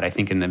doing that, I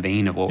think, in the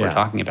vein of what we're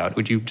talking about.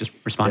 Would you just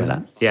respond to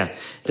that? Yeah.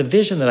 The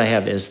vision that I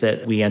have is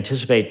that we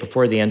anticipate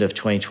before the end of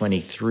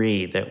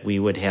 2023 that we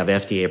would have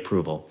FDA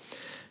approval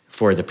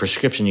for the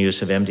prescription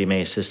use of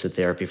MDMA-assisted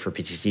therapy for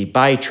PTSD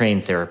by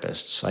trained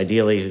therapists,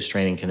 ideally whose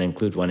training can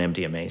include one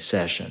MDMA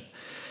session.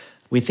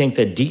 We think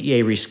that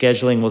DEA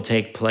rescheduling will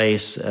take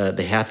place.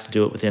 They have to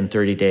do it within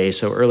 30 days.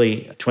 So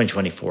early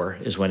 2024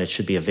 is when it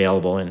should be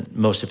available in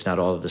most, if not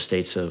all, of the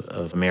states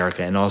of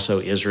America, and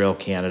also Israel,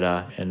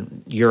 Canada,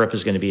 and Europe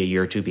is going to be a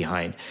year or two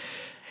behind.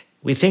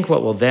 We think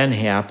what will then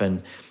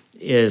happen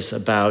is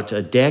about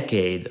a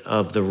decade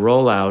of the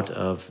rollout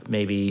of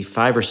maybe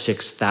 5,000 or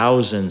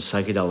 6,000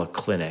 psychedelic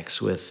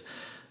clinics with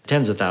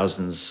tens of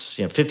thousands,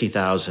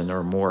 50,000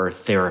 or more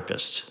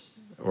therapists,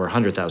 or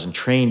 100,000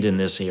 trained in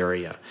this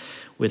area,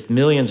 with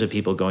millions of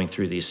people going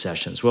through these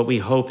sessions. What we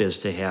hope is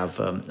to have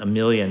 1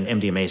 million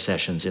MDMA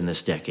sessions in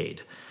this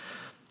decade.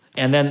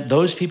 And then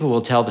those people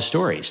will tell the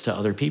stories to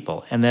other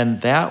people. And then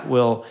that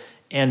will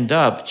end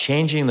up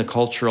changing the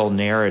cultural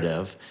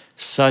narrative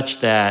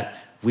such that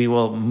we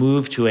will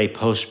move to a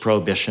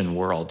post-prohibition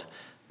world,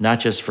 not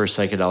just for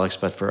psychedelics,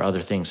 but for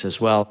other things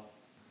as well.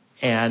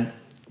 And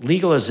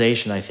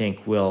legalization, I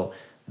think, will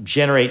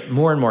generate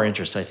more and more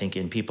interest, I think,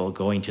 in people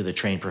going to the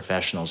trained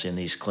professionals in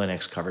these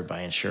clinics covered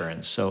by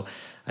insurance. So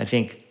I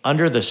think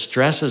under the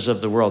stresses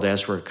of the world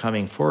as we're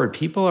coming forward,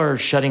 people are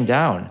shutting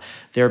down.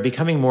 They're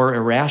becoming more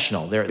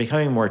irrational. They're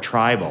becoming more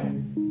tribal.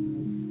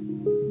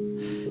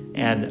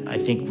 And I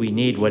think we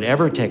need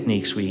whatever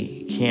techniques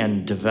we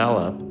can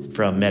develop,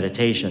 from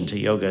meditation to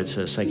yoga to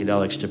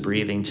psychedelics to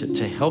breathing,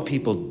 to help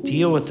people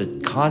deal with the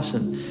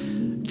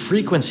constant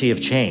frequency of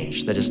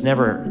change that is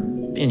never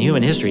in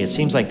human history. It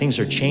seems like things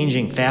are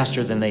changing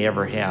faster than they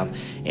ever have,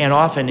 and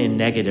often in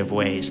negative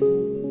ways.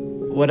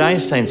 What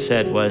Einstein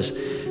said was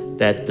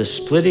that the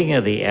splitting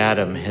of the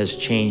atom has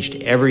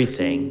changed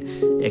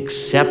everything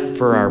except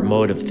for our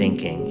mode of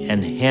thinking,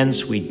 and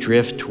hence we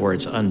drift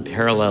towards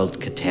unparalleled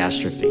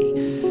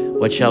catastrophe.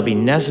 What shall be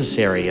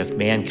necessary if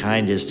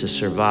mankind is to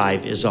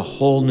survive is a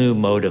whole new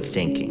mode of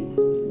thinking.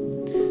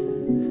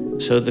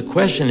 So the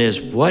question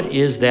is, what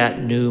is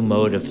that new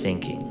mode of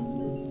thinking?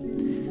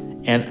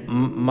 And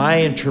my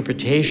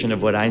interpretation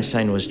of what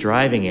Einstein was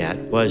driving at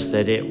was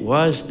that it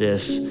was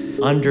this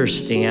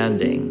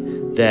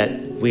understanding that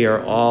we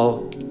are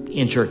all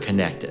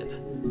interconnected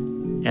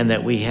and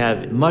that we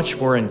have much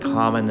more in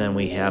common than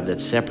we have that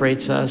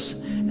separates us,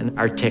 and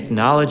our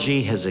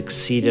technology has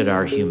exceeded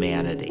our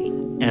humanity.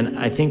 And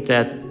I think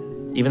that,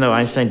 even though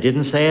Einstein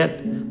didn't say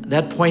it,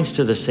 that points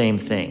to the same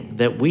thing,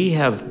 that we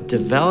have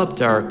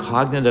developed our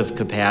cognitive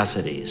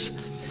capacities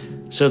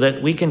so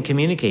that we can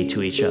communicate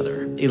to each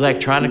other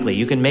electronically.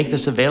 You can make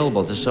this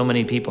available to so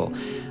many people.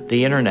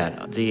 The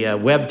internet, the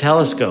Webb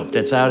telescope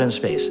that's out in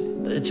space,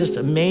 it's just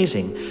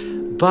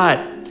amazing.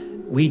 But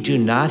we do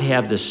not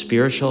have the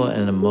spiritual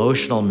and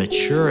emotional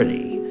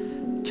maturity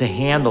to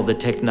handle the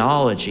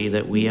technology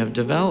that we have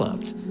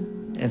developed.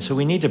 And so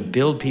we need to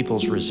build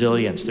people's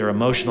resilience, their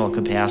emotional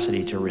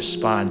capacity to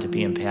respond, to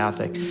be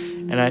empathic.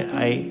 And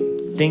I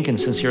think and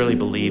sincerely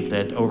believe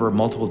that over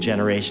multiple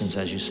generations,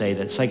 as you say,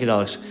 that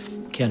psychedelics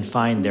can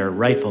find their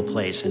rightful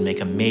place and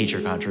make a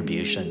major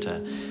contribution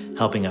to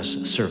helping us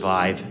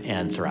survive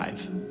and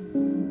thrive.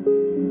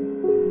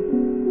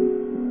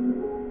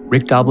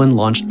 Rick Doblin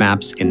launched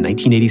MAPS in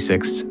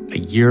 1986, a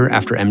year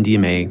after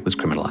MDMA was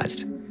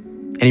criminalized.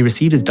 And he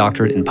received his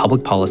doctorate in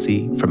public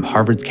policy from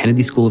Harvard's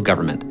Kennedy School of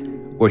Government,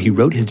 where he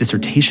wrote his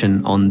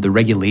dissertation on the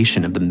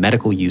regulation of the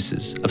medical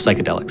uses of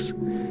psychedelics.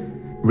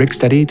 Rick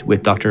studied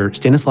with Dr.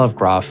 Stanislav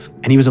Grof,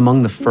 and he was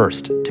among the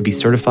first to be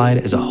certified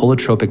as a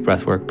holotropic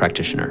breathwork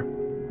practitioner.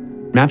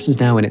 MAPS is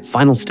now in its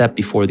final step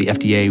before the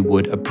FDA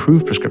would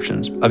approve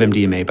prescriptions of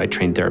MDMA by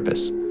trained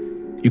therapists.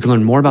 You can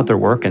learn more about their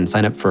work and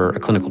sign up for a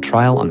clinical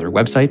trial on their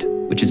website,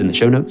 which is in the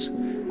show notes.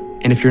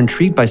 And if you're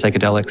intrigued by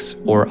psychedelics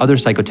or other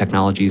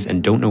psychotechnologies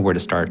and don't know where to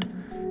start,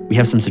 we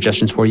have some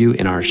suggestions for you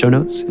in our show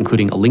notes,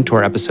 including a link to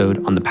our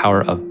episode on the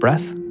power of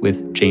breath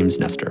with James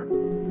Nestor.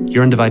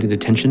 Your Undivided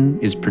Attention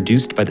is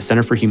produced by the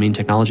Center for Humane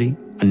Technology,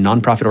 a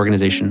nonprofit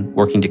organization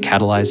working to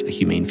catalyze a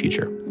humane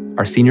future.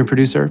 Our senior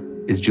producer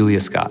is Julia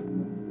Scott.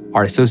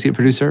 Our associate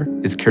producer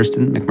is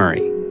Kirsten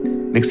McMurray.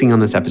 Mixing on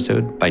this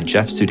episode by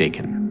Jeff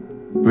Sudekin.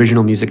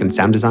 Original music and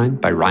sound design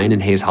by Ryan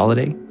and Hayes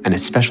Holiday, and a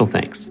special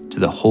thanks to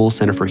the whole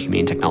Center for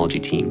Humane Technology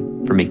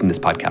team for making this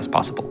podcast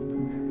possible.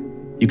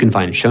 You can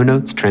find show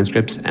notes,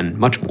 transcripts, and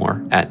much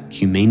more at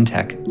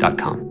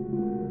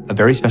humanetech.com. A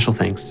very special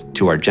thanks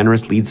to our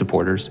generous lead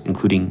supporters,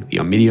 including the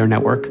Omidyar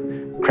Network,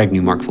 Craig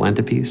Newmark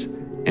Philanthropies,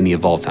 and the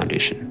Evolve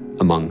Foundation,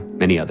 among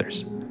many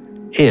others.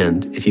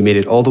 And if you made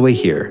it all the way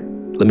here,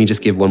 let me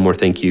just give one more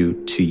thank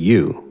you to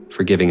you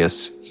for giving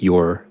us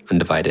your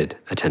undivided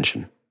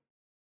attention.